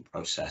affiliation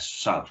process.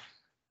 So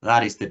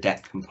that is the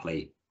deck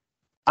complete.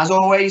 As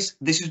always,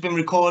 this has been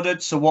recorded,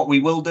 so what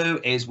we will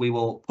do is we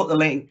will put the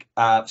link,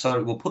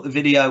 we'll put the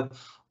video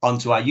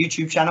onto our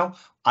YouTube channel.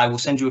 I will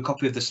send you a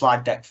copy of the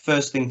slide deck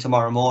first thing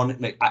tomorrow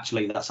morning.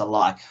 Actually, that's a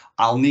lie.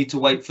 I'll need to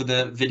wait for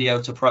the video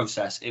to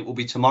process. It will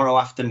be tomorrow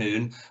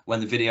afternoon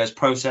when the video is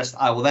processed.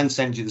 I will then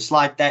send you the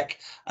slide deck,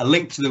 a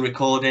link to the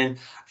recording.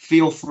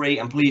 Feel free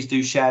and please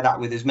do share that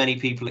with as many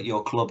people at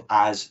your club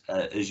as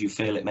you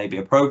feel it may be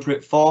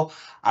appropriate for.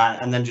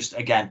 And then just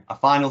again, a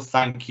final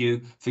thank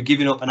you for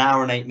giving up an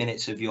hour and 8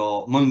 minutes of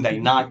your Monday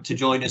night to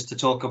join us to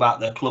talk about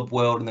the club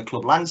world and the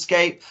club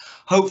landscape.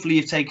 Hopefully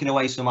you've taken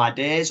away some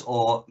ideas,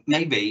 or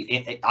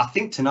maybe I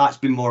think tonight's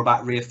been more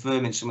about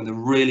reaffirming some of the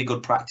really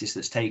good practice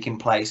that's taking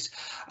place.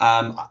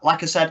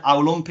 Like I said, I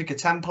will unpick a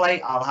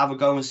template. I'll have a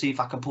go and see if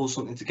I can pull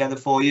something together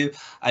for you.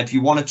 If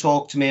you want to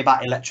talk to me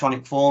about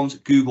electronic forms,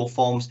 Google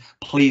Forms,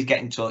 please get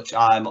in touch.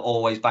 I'm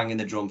always banging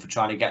the drum for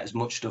trying to get as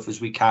much stuff as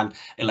we can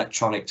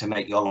electronic to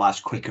make your lives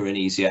quicker and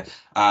easier.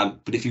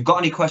 But if you've got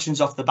any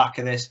questions off the back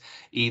of this,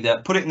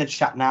 either put it in the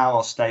chat now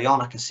or stay on.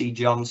 I can see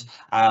John's,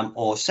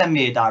 or send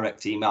me a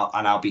direct email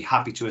and I'll be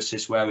happy to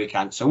assist where we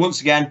can. So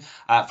once again,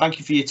 thank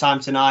you for your time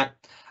tonight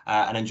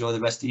and enjoy the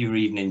rest of your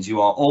evenings.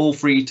 You are all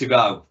free to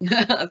go.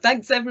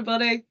 Thanks,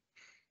 everybody.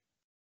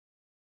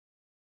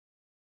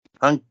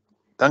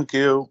 Thank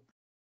you.